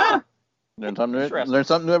 Yeah. Learn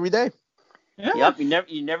something new every day. Yeah. Yep.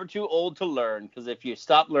 You're never too old to learn, because if you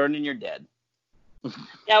stop learning, you're dead.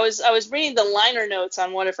 Yeah, I was reading the liner notes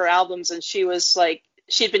on one of her albums, and she was like,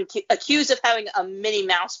 she'd been accused of having a Minnie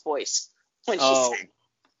Mouse voice when she sang.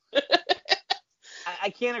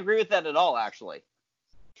 I can't agree with that at all, actually.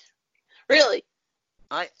 Really?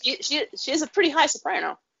 She is a pretty high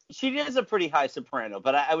soprano. She is a pretty high soprano,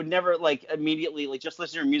 but I would never like immediately like just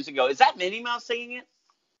listen to her music and go, is that Minnie Mouse singing it?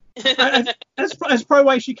 That's probably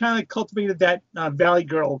why she kind of cultivated that Valley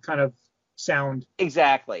Girl kind of sound.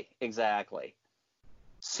 Exactly.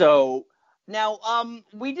 So now,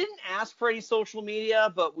 we didn't ask for any social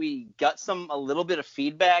media, but we got a little bit of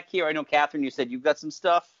feedback here. I know, Catherine, you said you've got some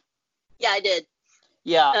stuff. Yeah, I did.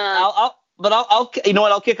 Yeah, I'll you know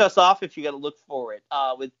what? I'll kick us off if you got to look for it.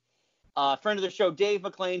 With friend of the show, Dave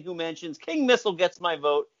McLean, who mentions King Missile gets my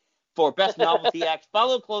vote for best novelty act,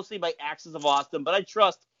 followed closely by Axes of Awesome, but I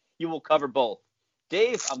trust you will cover both.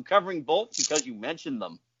 Dave, I'm covering both because you mentioned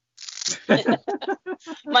them.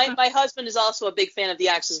 My husband is also a big fan of the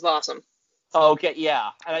Axes of Awesome. Okay, yeah.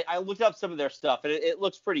 I looked up some of their stuff, and it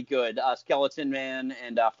looks pretty good. Skeleton Man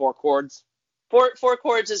and Four Chords. Four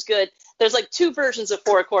Chords is good. There's like two versions of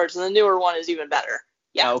Four Chords, and the newer one is even better.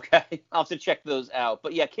 Yeah. Okay. I'll have to check those out.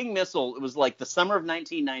 But yeah, King Missile, it was like the summer of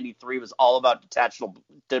 1993 was all about detachable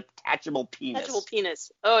penis. Detachable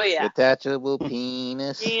penis. Oh, yeah. Detachable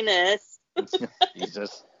penis. Penis.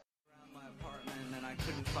 Jesus. And I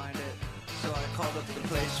couldn't find it, so I called up the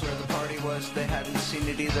place where the party was. They hadn't seen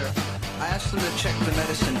it either. I asked them to check the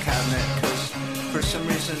medicine cabinet, because for some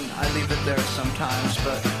reason I leave it there sometimes,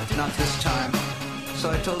 but not this time. So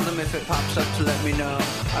I told them if it pops up to let me know.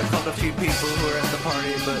 I called a few people who were at the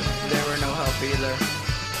party, but they were no help either.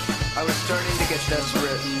 I was starting to get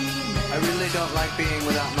desperate. I really don't like being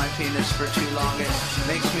without my penis for too long. It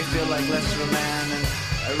makes me feel like less of a man, and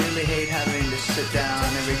I really hate having to sit down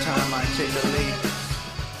every time I take a leak.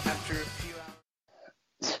 After a few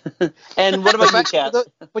hours. And what about you, Kat?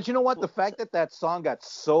 But you know what? The fact that song got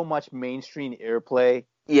so much mainstream airplay,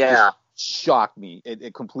 yeah, shocked me.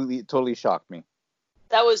 It totally shocked me.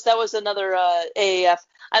 That was another AAF.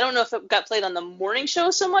 I don't know if it got played on the morning show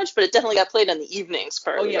so much, but it definitely got played on the evenings.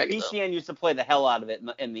 Oh yeah, regularly. BCN used to play the hell out of it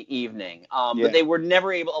in the evening. But they were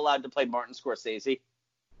never allowed to play Martin Scorsese.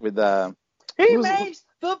 With he makes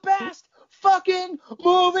the best fucking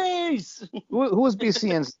movies. Who was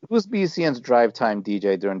BCN's drive time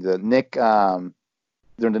DJ during the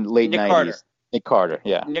during the late 90s? Carter. Nick Carter,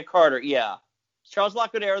 yeah. Nick Carter, yeah. Charles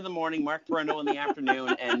Lockwood Air in the morning, Mark Perrino in the afternoon,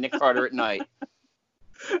 and Nick Carter at night.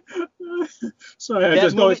 Sorry, I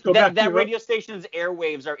just always go back to that radio station's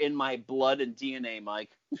airwaves are in my blood and DNA,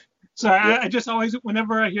 Mike. Sorry, I just always,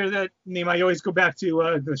 whenever I hear that name, I always go back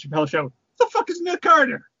to the Chappelle Show. What the fuck is Nick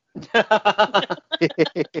Carter?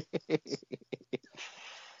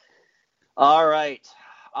 All right.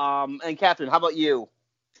 And Catherine, how about you?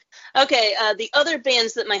 Okay, the other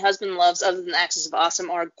bands that my husband loves other than Axis of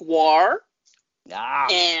Awesome are Gwar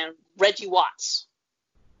and Reggie Watts.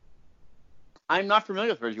 I'm not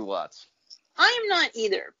familiar with Reggie Watts. I am not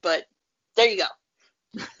either, but there you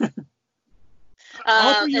go.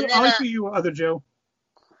 I'll for you, other Joe.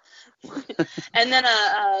 And then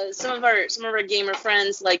some of our gamer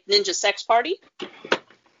friends like Ninja Sex Party.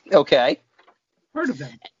 Okay. Heard of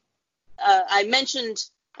them. I mentioned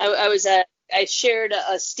I shared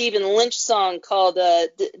a Stephen Lynch song called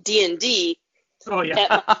D&D. Oh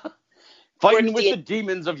yeah. Fighting with the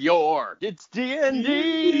demons of yore. It's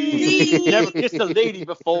D&D. Never kissed a lady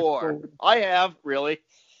before. I have, really.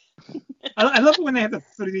 I love it when they have the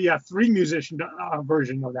three musician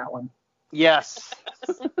version of that one. Yes.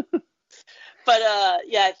 But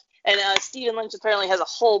yeah, and Stephen Lynch apparently has a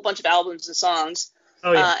whole bunch of albums and songs.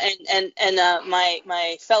 Oh yeah. And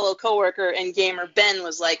my fellow coworker and gamer Ben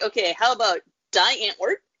was like, okay, how about Die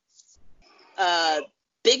Antwoord,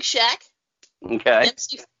 Big Shack, okay,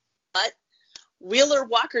 MC Flat, Wheeler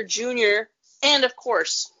Walker Jr., and of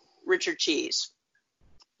course Richard Cheese.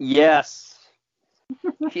 Yes.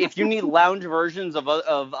 If you need lounge versions of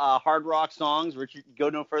hard rock songs, go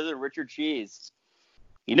no further than Richard Cheese.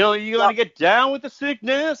 You know, you're going to get down with the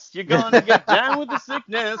sickness. You're going to get down with the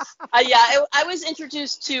sickness. Yeah, I was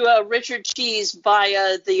introduced to Richard Cheese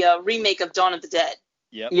via the remake of Dawn of the Dead.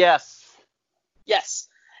 Yep. Yes. Yes.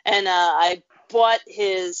 And I bought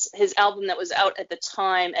his album that was out at the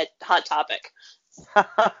time at Hot Topic.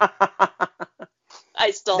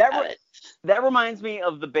 I still have it. That reminds me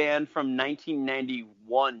of the band from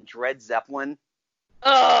 1991, Dred Zeppelin.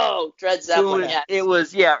 Oh, Dred Zeppelin, yes. It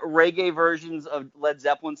was, reggae versions of Led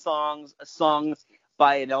Zeppelin songs sung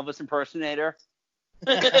by an Elvis impersonator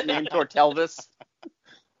named Tortelvis.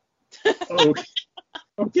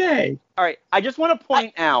 Okay. All right, I just want to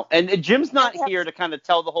point out, and Jim's not here to kind of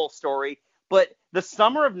tell the whole story, but the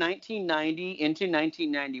summer of 1990 into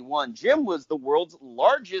 1991, Jim was the world's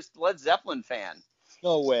largest Led Zeppelin fan.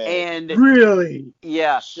 No way. And really?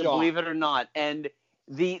 Yes, believe it or not. And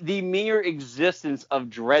the mere existence of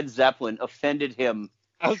Dred Zeppelin offended him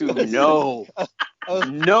to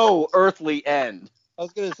no earthly end. I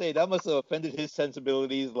was going to say, that must have offended his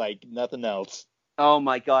sensibilities like nothing else. Oh,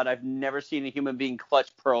 my God. I've never seen a human being clutch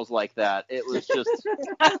pearls like that. It was just...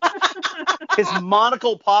 his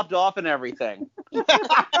monocle popped off and everything. This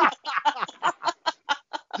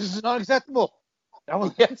is not acceptable.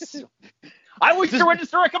 Yes. I wish to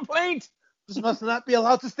register a complaint. This must not be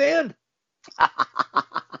allowed to stand.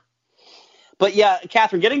 But yeah,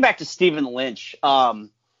 Catherine, getting back to Stephen Lynch,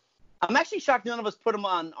 I'm actually shocked none of us put him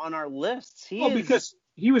on our lists. Because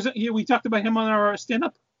we talked about him on our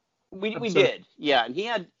stand-up. We did, yeah, and he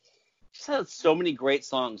had so many great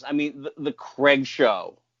songs. I mean, the Craig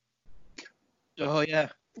Show. Oh yeah.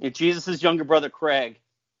 Jesus' younger brother Craig.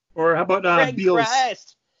 Or how about Craig Beals?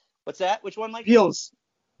 Christ. What's that? Which one, Mike? Beals.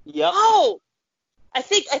 Yep. Oh, I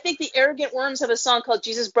think the Arrogant Worms have a song called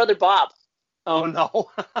Jesus' Brother Bob. Oh no.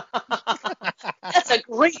 That's a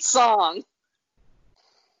great song.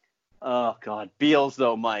 Oh God, Beals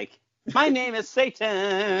though, Mike. My name is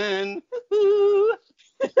Satan.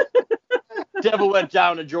 Devil went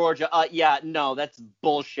down to Georgia. Yeah, no, that's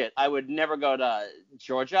bullshit. I would never go to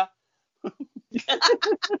Georgia.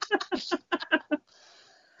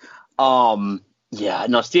 Yeah,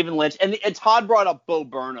 no, Stephen Lynch. And Todd brought up Bo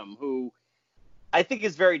Burnham, who I think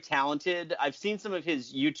is very talented. I've seen some of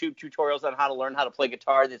his YouTube tutorials on how to learn how to play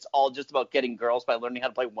guitar. That's all just about getting girls by learning how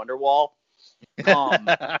to play Wonderwall.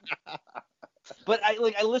 But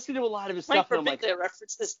I listen to a lot of his stuff, and I'm like,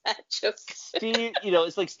 references that joke. Steve,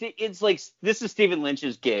 it's like this is Stephen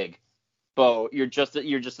Lynch's gig, Bo. You're just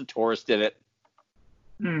a tourist in it.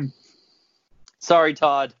 Mm. Sorry,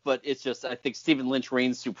 Todd, but it's just I think Stephen Lynch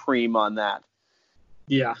reigns supreme on that.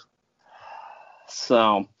 Yeah.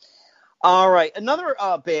 So, all right, another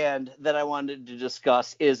band that I wanted to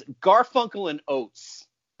discuss is Garfunkel and Oates.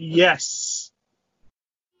 Yes.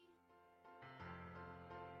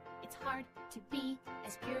 It's hard to be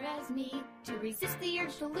as pure as me, to resist the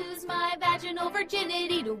urge to lose my vaginal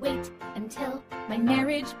virginity, to wait until my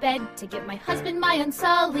marriage bed, to give my husband my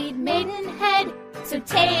unsullied maidenhead. So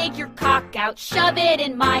take your cock out, shove it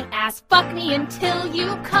in my ass, fuck me until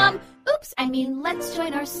you come. Oops, I mean let's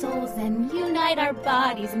join our souls and unite our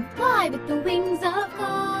bodies and fly with the wings of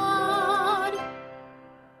God.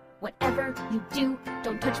 Whatever you do,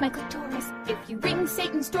 don't touch my clitoris. If you ring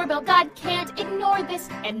Satan's doorbell, God can't ignore this.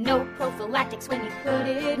 And no prophylactics when you put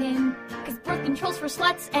it in, 'cause birth control's for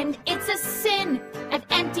sluts and it's a sin. I've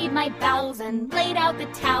emptied my bowels and laid out the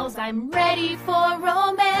towels. I'm ready for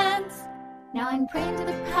romance. Now I'm praying to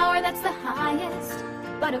the power that's the highest.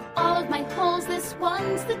 But of all of my holes, this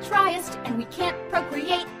one's the driest. And we can't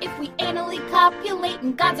procreate if we anally copulate.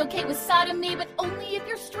 And God's okay with sodomy, but only if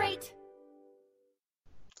you're straight.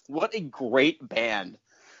 What a great band.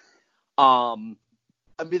 I mean,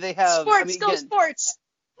 they have... Sports, go sports!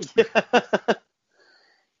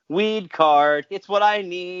 Weed card, it's what I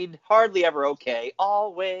need. Hardly ever okay,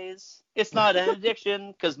 always. It's not an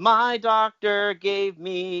addiction, 'cause my doctor gave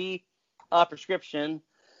me a prescription.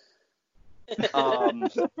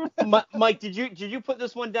 Mike, did you put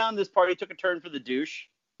this one down? This party took a turn for the douche.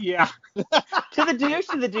 Yeah. To the douche,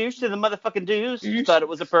 to the douche, to the motherfucking douche. Thought it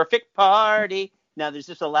was a perfect party. Now there's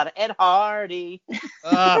just a lot of Ed Hardy.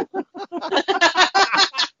 Yeah,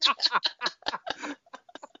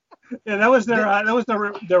 that was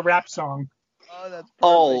their rap song. Oh, that's perfect.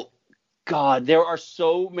 Oh, God, there are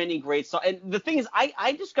so many great songs. And the thing is,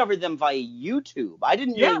 I discovered them via YouTube. I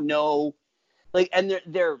didn't really know, and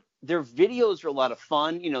their videos are a lot of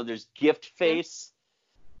fun. You know, there's Gift Face.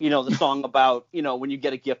 You know, the song about, when you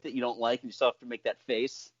get a gift that you don't like and you still have to make that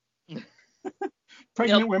face.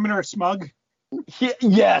 Pregnant women are smug.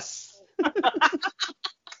 Yes.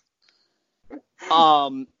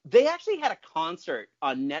 They actually had a concert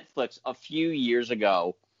on Netflix a few years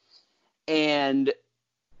ago, and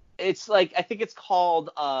it's like, I think it's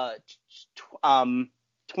called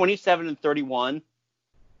 27 and 31,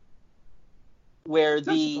 where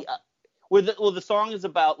the song is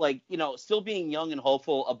about, still being young and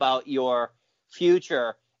hopeful about your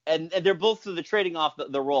future, and they're both sort of trading off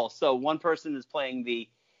the role. So one person is playing the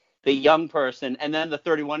young person, and then the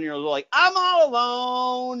 31-year-old are like, I'm all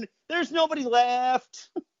alone. There's nobody left.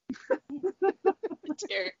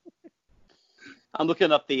 I'm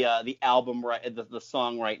looking up the album, the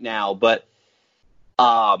song right now, but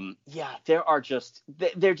they're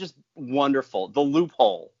just wonderful. The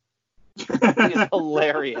Loophole is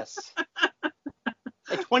hilarious.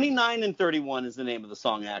 29 and 31 is the name of the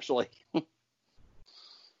song, actually.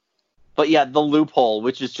 But yeah, The Loophole,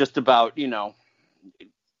 which is just about,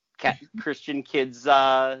 Christian kids.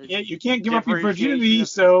 You can't give up your virginity,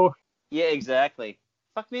 so. Yeah, exactly.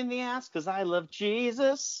 Fuck me in the ass because I love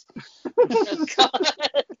Jesus.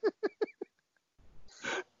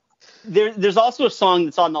 There's also a song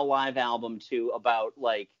that's on the live album too about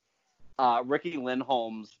Ricky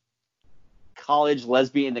Lindholm's college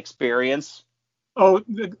lesbian experience. Oh,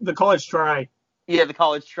 the college try. Yeah, the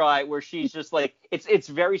college try, where she's just it's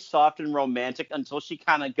very soft and romantic until she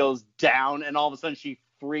kind of goes down, and all of a sudden she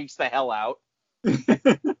freaks the hell out.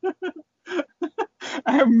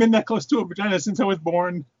 I haven't been that close to a vagina since I was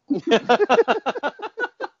born. I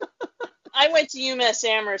went to UMass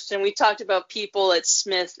Amherst, and we talked about people at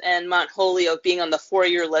Smith and Mount Holyoke being on the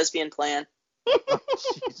 4-year lesbian plan.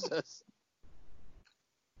 Jesus.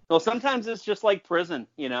 Well, sometimes it's just like prison,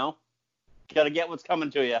 Got to get what's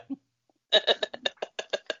coming to you.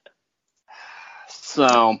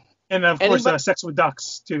 So. And of course, Sex with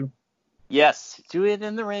Ducks too. Yes, do it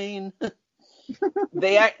in the rain.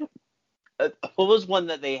 What was one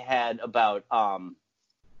that they had about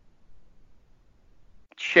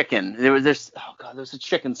chicken? There was a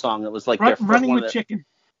chicken song that was like their first running one with chicken.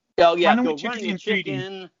 Oh yeah, running go with running with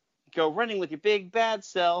chicken. Go running with your big bad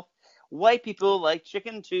self. White people like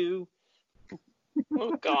chicken too.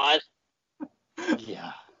 Oh God.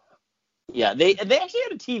 Yeah. Yeah, they actually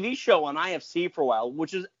had a TV show on IFC for a while,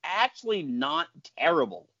 which is actually not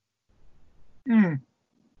terrible. Mm.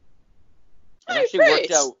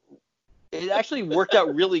 It actually worked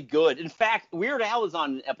out really good. In fact, Weird Al was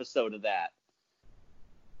on an episode of that.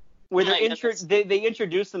 where they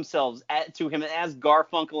introduce themselves to him as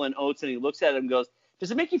Garfunkel and Oates, and he looks at him and goes,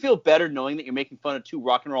 "Does it make you feel better knowing that you're making fun of 2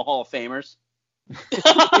 Rock and Roll Hall of Famers?"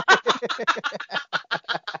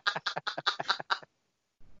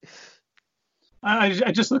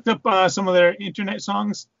 I just looked up some of their internet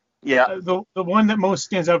songs. Yeah. The one that most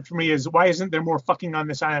stands out for me is "Why Isn't There More Fucking on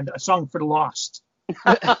This Island?" A song for the lost.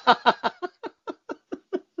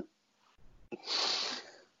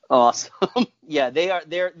 Awesome. Yeah,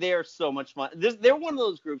 they're so much fun. They're one of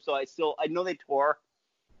those groups, so I know they tour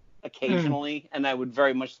occasionally, and I would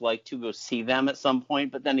very much like to go see them at some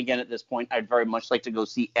point. But then again, at this point, I'd very much like to go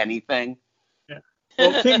see anything. Yeah.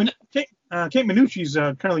 Well, Kate Minucci's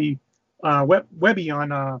currently Webby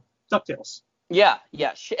on DuckTales. Yeah.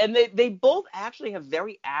 And they both actually have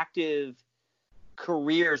very active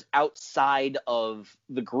careers outside of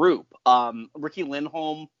the group. Ricky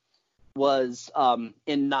Lindholm was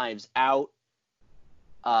in Knives Out.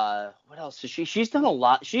 What else? She's done a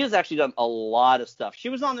lot. She has actually done a lot of stuff. She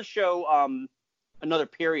was on the show Another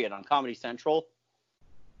Period on Comedy Central,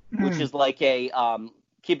 which is like a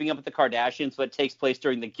Keeping Up with the Kardashians, but it takes place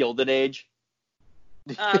during the Gilded Age.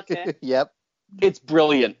 Okay. Yep. It's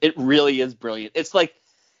brilliant. It really is brilliant. It's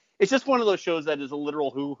just one of those shows that is a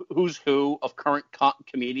literal who's who of current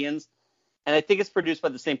comedians, and I think it's produced by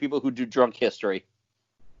the same people who do Drunk History.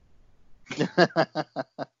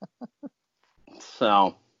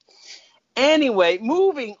 So, anyway,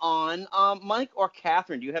 moving on. Mike or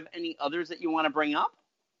Catherine, do you have any others that you want to bring up?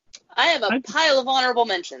 I have a pile of honorable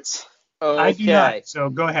mentions. Okay. I do not,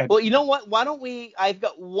 so go ahead. Well, you know what? Why don't I've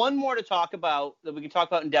got one more to talk about that we can talk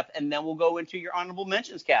about in depth, and then we'll go into your honorable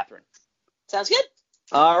mentions, Catherine. Sounds good.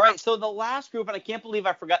 All right. So the last group, and I can't believe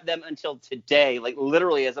I forgot them until today, like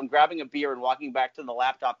literally as I'm grabbing a beer and walking back to the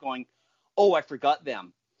laptop going, oh, I forgot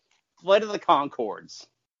them. Flight of the Conchords.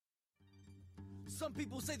 Some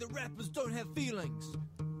people say that rappers don't have feelings.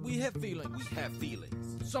 We have feelings. We have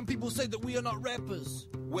feelings. Some people say that we are not rappers.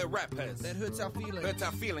 We're rappers. That hurts our feelings. Hurts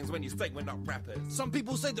our feelings when you say we're not rappers. Some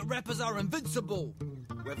people say that rappers are invincible.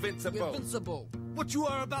 We're invincible. We're invincible. What you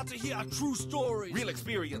are about to hear are true stories. Real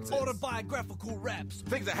experiences. Autobiographical raps.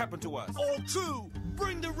 Things that happened to us. All true.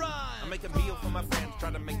 Bring the rhyme. I make a meal for my friends, try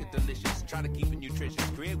to make it delicious, try to keep it nutritious,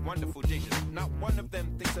 create wonderful dishes. Not one of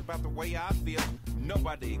them thinks about the way I feel.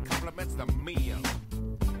 Nobody compliments the meal.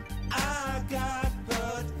 I got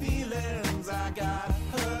hurt feelings. I got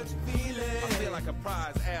hurt feelings. I feel like a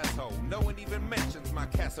prize asshole. No one even mentions my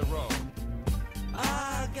casserole.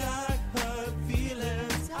 I got hurt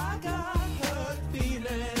feelings. I got hurt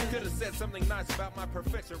feelings. Could have said something nice about my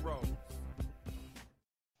professor role.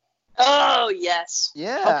 Oh, yes.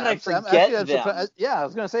 Yeah. How can I forget them? I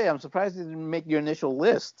was going to say, I'm surprised you didn't make your initial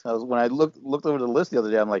list. When I looked over the list the other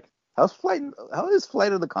day, I'm like, how is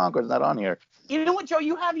Flight of the Conchords not on here? You know what, Joe?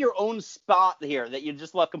 You have your own spot here that you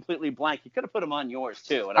just left completely blank. You could have put them on yours,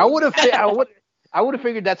 too. And I would have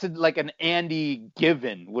figured that's like an Andy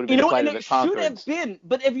Given would have been Flight of the Conchords. Should have been.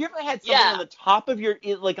 But have you ever had something on the top of your,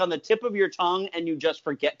 like on the tip of your tongue, and you just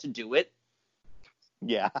forget to do it?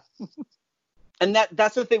 Yeah. And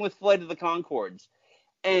that's the thing with Flight of the Conchords.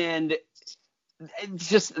 And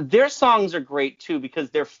just their songs are great, too, because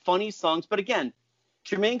they're funny songs. But again,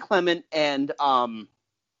 Jermaine Clement and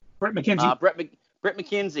Brett McKenzie. Brett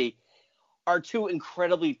McKenzie are two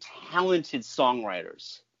incredibly talented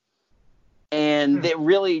songwriters. And they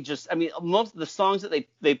really just, I mean, most of the songs that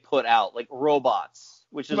they put out, like Robots,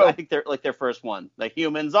 which is, I think, they're like their first one. The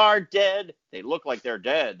humans are dead. They look like they're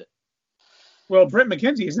dead. Well, Brett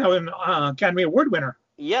McKenzie is now an Academy Award winner.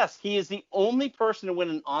 Yes, he is the only person to win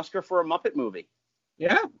an Oscar for a Muppet movie.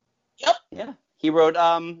 Yeah. Yep. Yeah. He wrote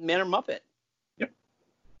Man or Muppet. Yep.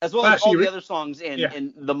 As well as all the other songs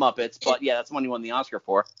in The Muppets, but yeah, that's the one he won the Oscar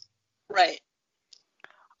for. Right.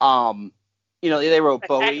 They wrote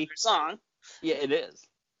Bowie. Song. Yeah, it is.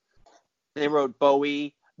 They wrote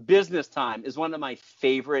Bowie. Business Time is one of my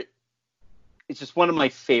favorite. It's just one of my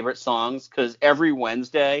favorite songs because every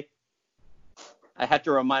Wednesday I have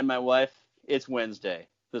to remind my wife it's Wednesday.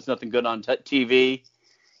 There's nothing good on TV.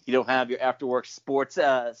 You don't have your after-work sports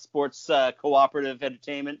cooperative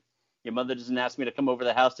entertainment. Your mother doesn't ask me to come over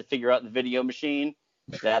the house to figure out the video machine.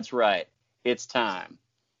 That's right. It's time.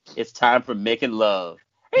 It's time for making love.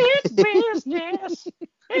 It's business.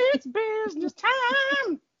 It's business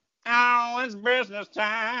time. Oh, it's business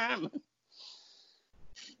time.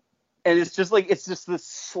 And it's just this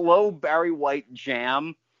slow Barry White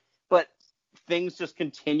jam, but things just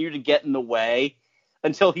continue to get in the way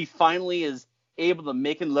until he finally is able to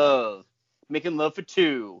making love for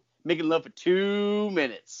 2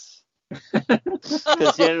 minutes.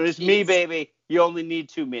 Because it's me, baby. You only need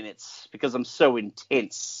 2 minutes because I'm so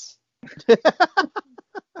intense.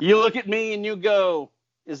 You look at me and you go,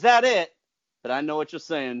 is that it? But I know what you're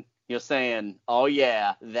saying. You're saying, oh,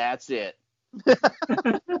 yeah, that's it.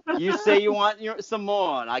 You say you want some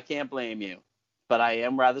more, and I can't blame you. But I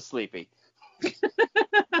am rather sleepy.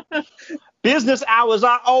 Business hours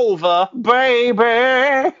are over,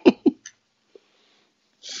 baby.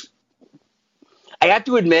 I have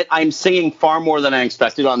to admit, I'm singing far more than I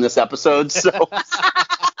expected on this episode. So,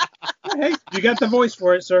 hey, you got the voice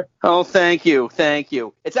for it, sir. Oh, thank you.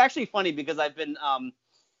 It's actually funny because I've been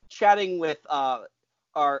chatting with our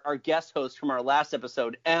guest host from our last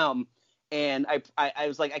episode, M, and I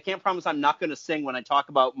was like, I can't promise I'm not going to sing when I talk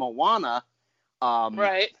about Moana.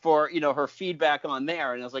 Right. For her feedback on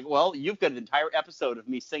there, and I was like, well, you've got an entire episode of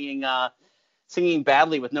me singing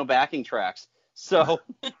badly with no backing tracks, so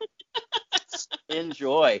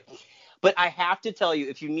enjoy. But I have to tell you,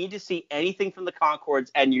 if you need to see anything from the Conchords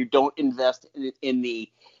and you don't invest in the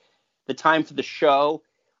time for the show,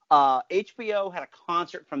 HBO had a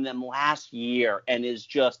concert from them last year and is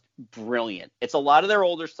just brilliant. It's a lot of their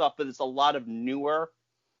older stuff, but it's a lot of newer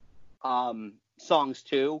songs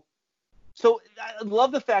too. So I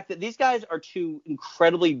love the fact that these guys are two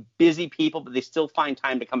incredibly busy people, but they still find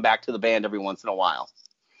time to come back to the band every once in a while.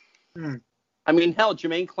 I mean, hell,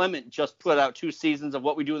 Jermaine Clement just put out 2 seasons of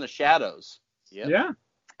What We Do in the Shadows. Yep. Yeah.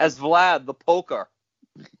 As Vlad, the poker.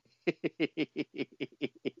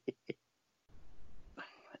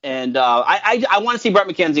 And I want to see Brett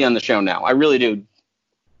McKenzie on the show now. I really do.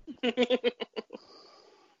 They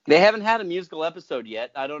haven't had a musical episode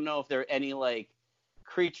yet. I don't know if there are any,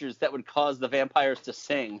 creatures that would cause the vampires to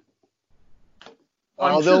sing.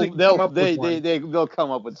 Oh, they'll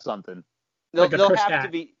come up with something. They'll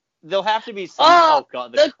have to be some. Oh,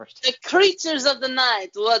 God, the creatures of the night.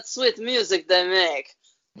 What sweet music they make.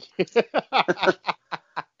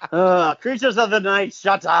 Creatures of the night,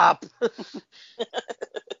 shut up.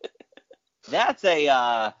 That's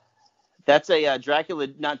a Dracula,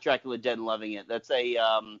 not Dracula Dead and Loving It. That's a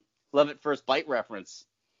Love at First Bite reference.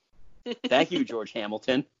 Thank you, George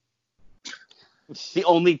Hamilton. The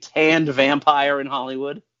only tanned vampire in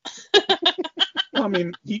Hollywood. Well, I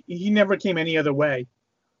mean, he never came any other way.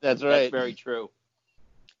 That's right. That's very true.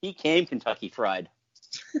 He came Kentucky Fried.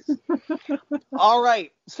 All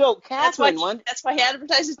right. So, Catherine, that's why he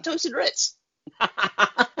advertises Toasted Ritz.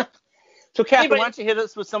 So, Catherine, why don't you hit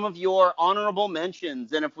us with some of your honorable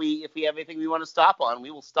mentions, and if we have anything we want to stop on, we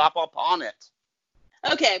will stop up on it.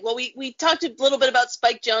 Okay, well, we talked a little bit about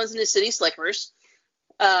Spike Jonze and his City Slickers,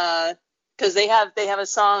 because they have a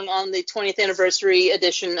song on the 20th anniversary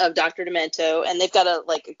edition of Dr. Demento, and they've got a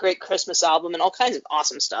great Christmas album and all kinds of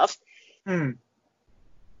awesome stuff. Hmm.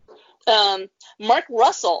 Mark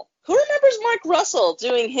Russell. Who remembers Mark Russell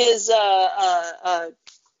doing his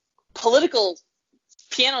political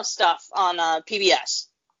piano stuff on PBS?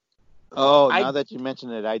 Oh, now that you mention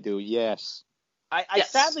it, I do. Yes. I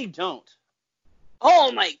sadly don't.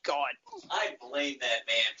 Oh my God! I blame that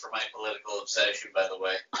man for my political obsession, by the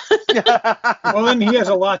way. Well, then he has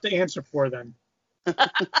a lot to answer for then.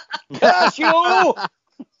 Got you!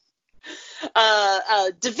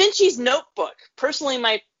 Da Vinci's Notebook. Personally,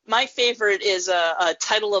 my favorite is a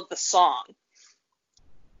title of the song.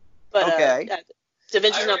 But, okay. Da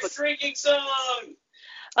Vinci's Notebook. Drinking song.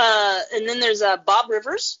 And then there's Bob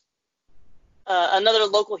Rivers, another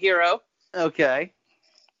local hero. Okay.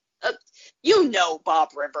 You know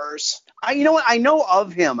Bob Rivers. You know what? I know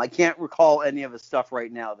of him. I can't recall any of his stuff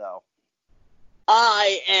right now, though.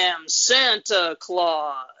 I am Santa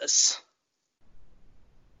Claus.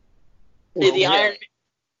 Well, the Iron.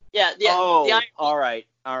 Yeah. Oh, the Iron, all right.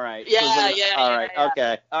 Yeah, All right. yeah.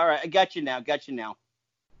 Okay. All right. I got you now.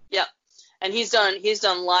 Yeah, and he's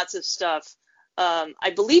done lots of stuff.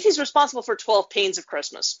 I believe he's responsible for 12 Pains of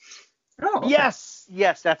Christmas. Oh. Okay. Yes,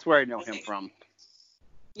 that's where I know him from.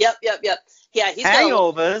 Yep. Yeah, he's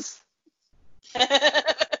Hangovers. He's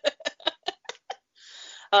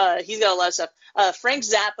got a lot of stuff. Frank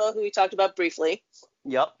Zappa, who we talked about briefly.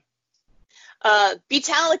 Yep.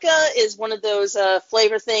 Beatallica is one of those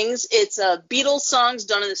flavor things. It's Beatles songs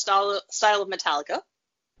done in the style of Metallica.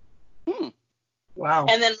 Wow.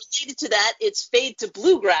 And then related to that, it's Fade to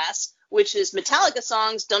Bluegrass, which is Metallica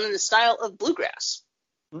songs done in the style of bluegrass.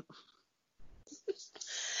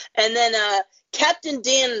 And then Captain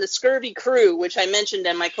Dan and the Scurvy Crew, which I mentioned,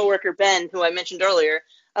 and my coworker Ben, who I mentioned earlier,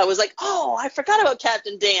 was like, oh, I forgot about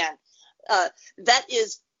Captain Dan. That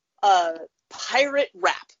is pirate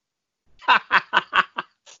rap.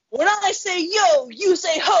 When I say yo, you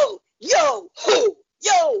say ho. Yo, ho.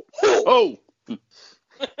 Yo, ho. Oh.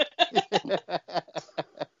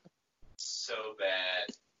 So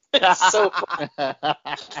bad. So fun.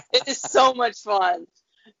 It is so much fun.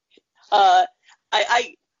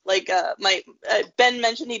 Ben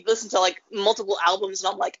mentioned he'd listened to like multiple albums,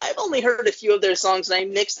 and I'm like, I've only heard a few of their songs, and I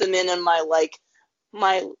mix them in my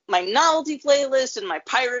my novelty playlist and my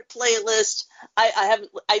pirate playlist. I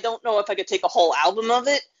don't know if I could take a whole album of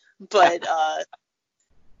it, but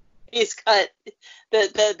he's got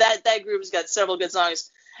that group has got several good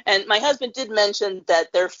songs. And my husband did mention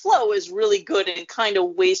that their flow is really good and kind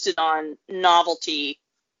of wasted on novelty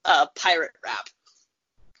pirate rap.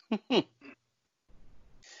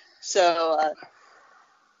 So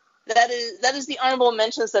that is the honorable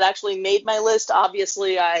mentions that actually made my list.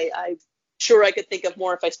 Obviously, I'm sure I could think of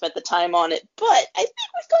more if I spent the time on it, but I think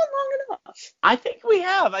we've gone long enough. I think we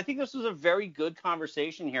have. I think this was a very good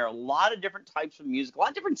conversation here. A lot of different types of music, a lot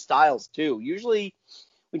of different styles too. Usually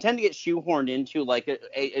we tend to get shoehorned into like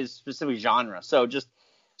a specific genre. So just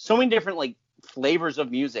so many different like flavors of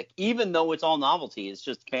music, even though it's all novelty, is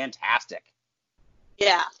just fantastic.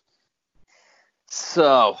 Yeah.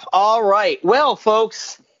 So, all right. Well,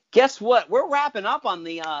 folks, guess what? We're wrapping up on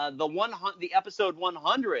the episode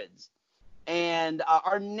 100s. And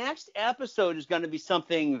our next episode is going to be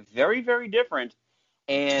something very, very different.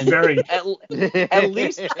 And at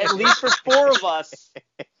least for four of us,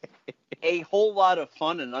 a whole lot of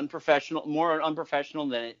fun and more unprofessional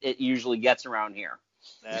than it usually gets around here.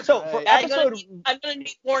 That's so right. For episode, I'm going to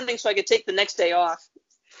need warning so I could take the next day off.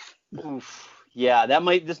 Oof. Yeah,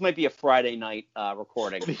 this might be a Friday night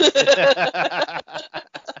recording.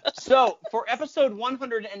 So for episode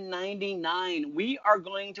 199, we are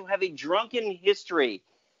going to have a drunken history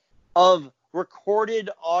of recorded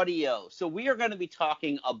audio. So we are going to be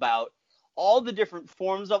talking about all the different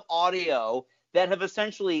forms of audio that have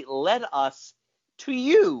essentially led us to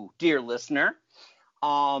you, dear listener,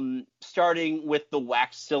 starting with the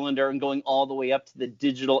wax cylinder and going all the way up to the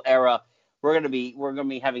digital era. We're gonna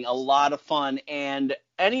be having a lot of fun, and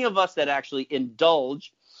any of us that actually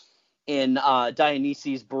indulge in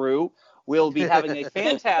Dionysus Brew will be having a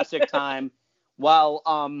fantastic time while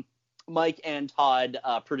Mike and Todd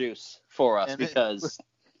produce for us, because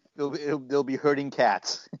they'll be herding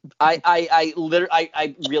cats. I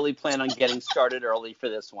really plan on getting started early for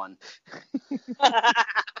this one.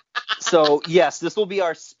 So, yes, this will be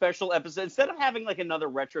our special episode. Instead of having like another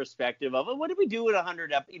retrospective of what did we do in the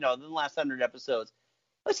last 100 episodes,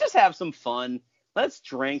 let's just have some fun. Let's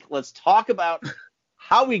drink. Let's talk about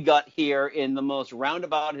how we got here in the most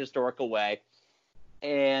roundabout historical way.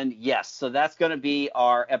 And yes, so that's going to be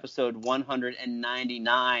our episode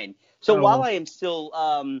 199. So while I am still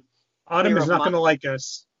Autumn is not going to like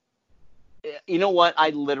us. You know what? I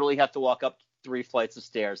literally have to walk up 3 flights of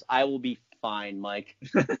stairs. I will be fine, Mike.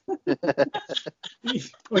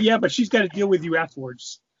 Well, yeah, but she's got to deal with you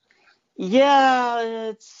afterwards.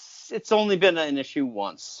 Yeah, it's only been an issue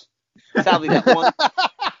once. Sadly,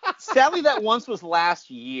 that once was last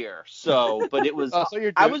year. So, but it was. Oh, so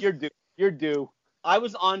you're due. I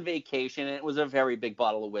was on vacation, and it was a very big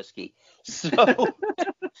bottle of whiskey. So,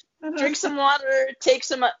 drink some water, take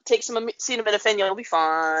some acetaminophen, you'll be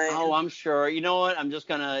fine. Oh, I'm sure. You know what? I'm just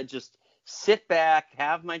gonna sit back,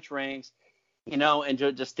 have my drinks, and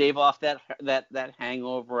just stave off that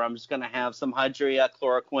hangover. I'm just gonna have some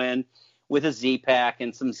hydroxychloroquine with a Z-Pack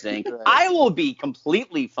and some zinc. Right. I will be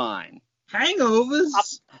completely fine.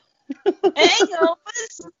 Hangovers.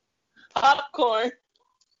 Popcorn.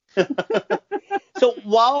 So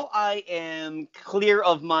while I am clear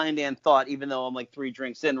of mind and thought, even though I'm like 3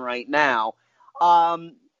 drinks in right now,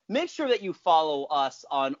 make sure that you follow us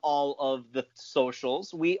on all of the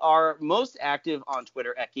socials. We are most active on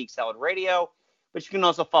Twitter at Geek Salad Radio, but you can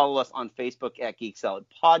also follow us on Facebook at Geek Salad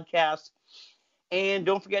Podcast. And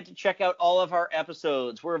don't forget to check out all of our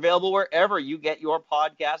episodes. We're available wherever you get your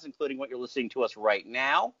podcasts, including what you're listening to us right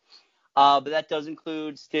now. But that does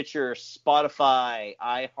include Stitcher, Spotify,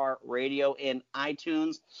 iHeartRadio, and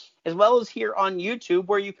iTunes, as well as here on YouTube,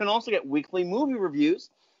 where you can also get weekly movie reviews,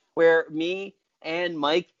 where me and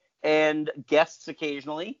Mike and guests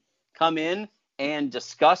occasionally come in and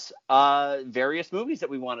discuss various movies that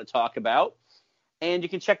we want to talk about. And you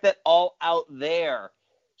can check that all out there.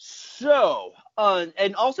 So,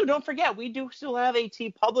 and also don't forget, we do still have a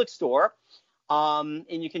TeePublic store, and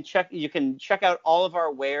you can check out all of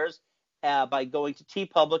our wares by going to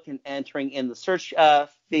TeePublic and entering in the search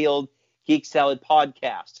field Geek Salad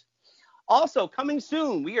Podcast. Also, coming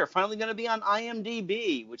soon, we are finally going to be on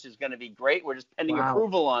IMDb, which is going to be great. We're just pending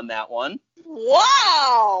approval on that one.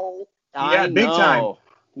 Wow! Yeah, big time.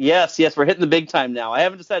 Yes, we're hitting the big time now. I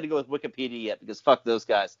haven't decided to go with Wikipedia yet, because fuck those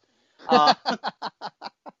guys.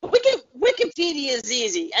 Wikipedia is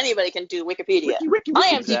easy. Anybody can do Wikipedia. Wiki,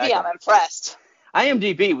 IMDb, exactly. I'm impressed.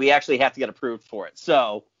 IMDb, we actually have to get approved for it.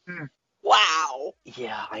 So, wow.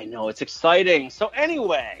 Yeah, I know. It's exciting. So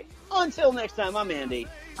anyway, until next time, I'm Andy.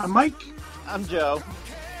 I'm Mike. I'm Joe.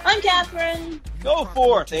 I'm Catherine. Go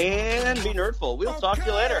forth and be nerdful. We'll talk to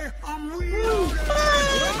you later.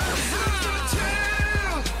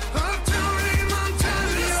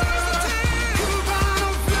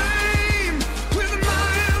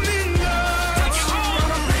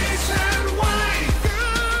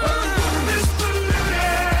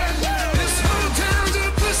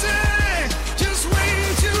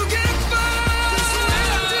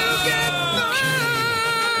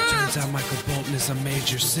 Is a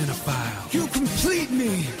major cinephile. You complete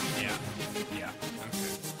me. Yeah. Okay.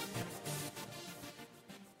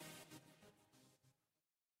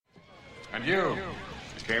 And you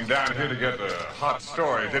came down here to get a hot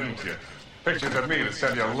story, didn't you? Pictures of me to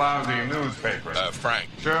sell your lousy newspaper. Frank.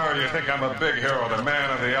 Sure, you think I'm a big hero, the man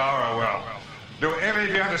of the hour. Well, do any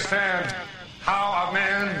of you understand how a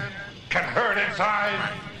man can hurt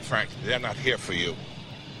inside? Frank, they're not here for you.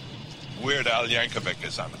 Weird Al Yankovic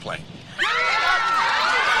is on the plane.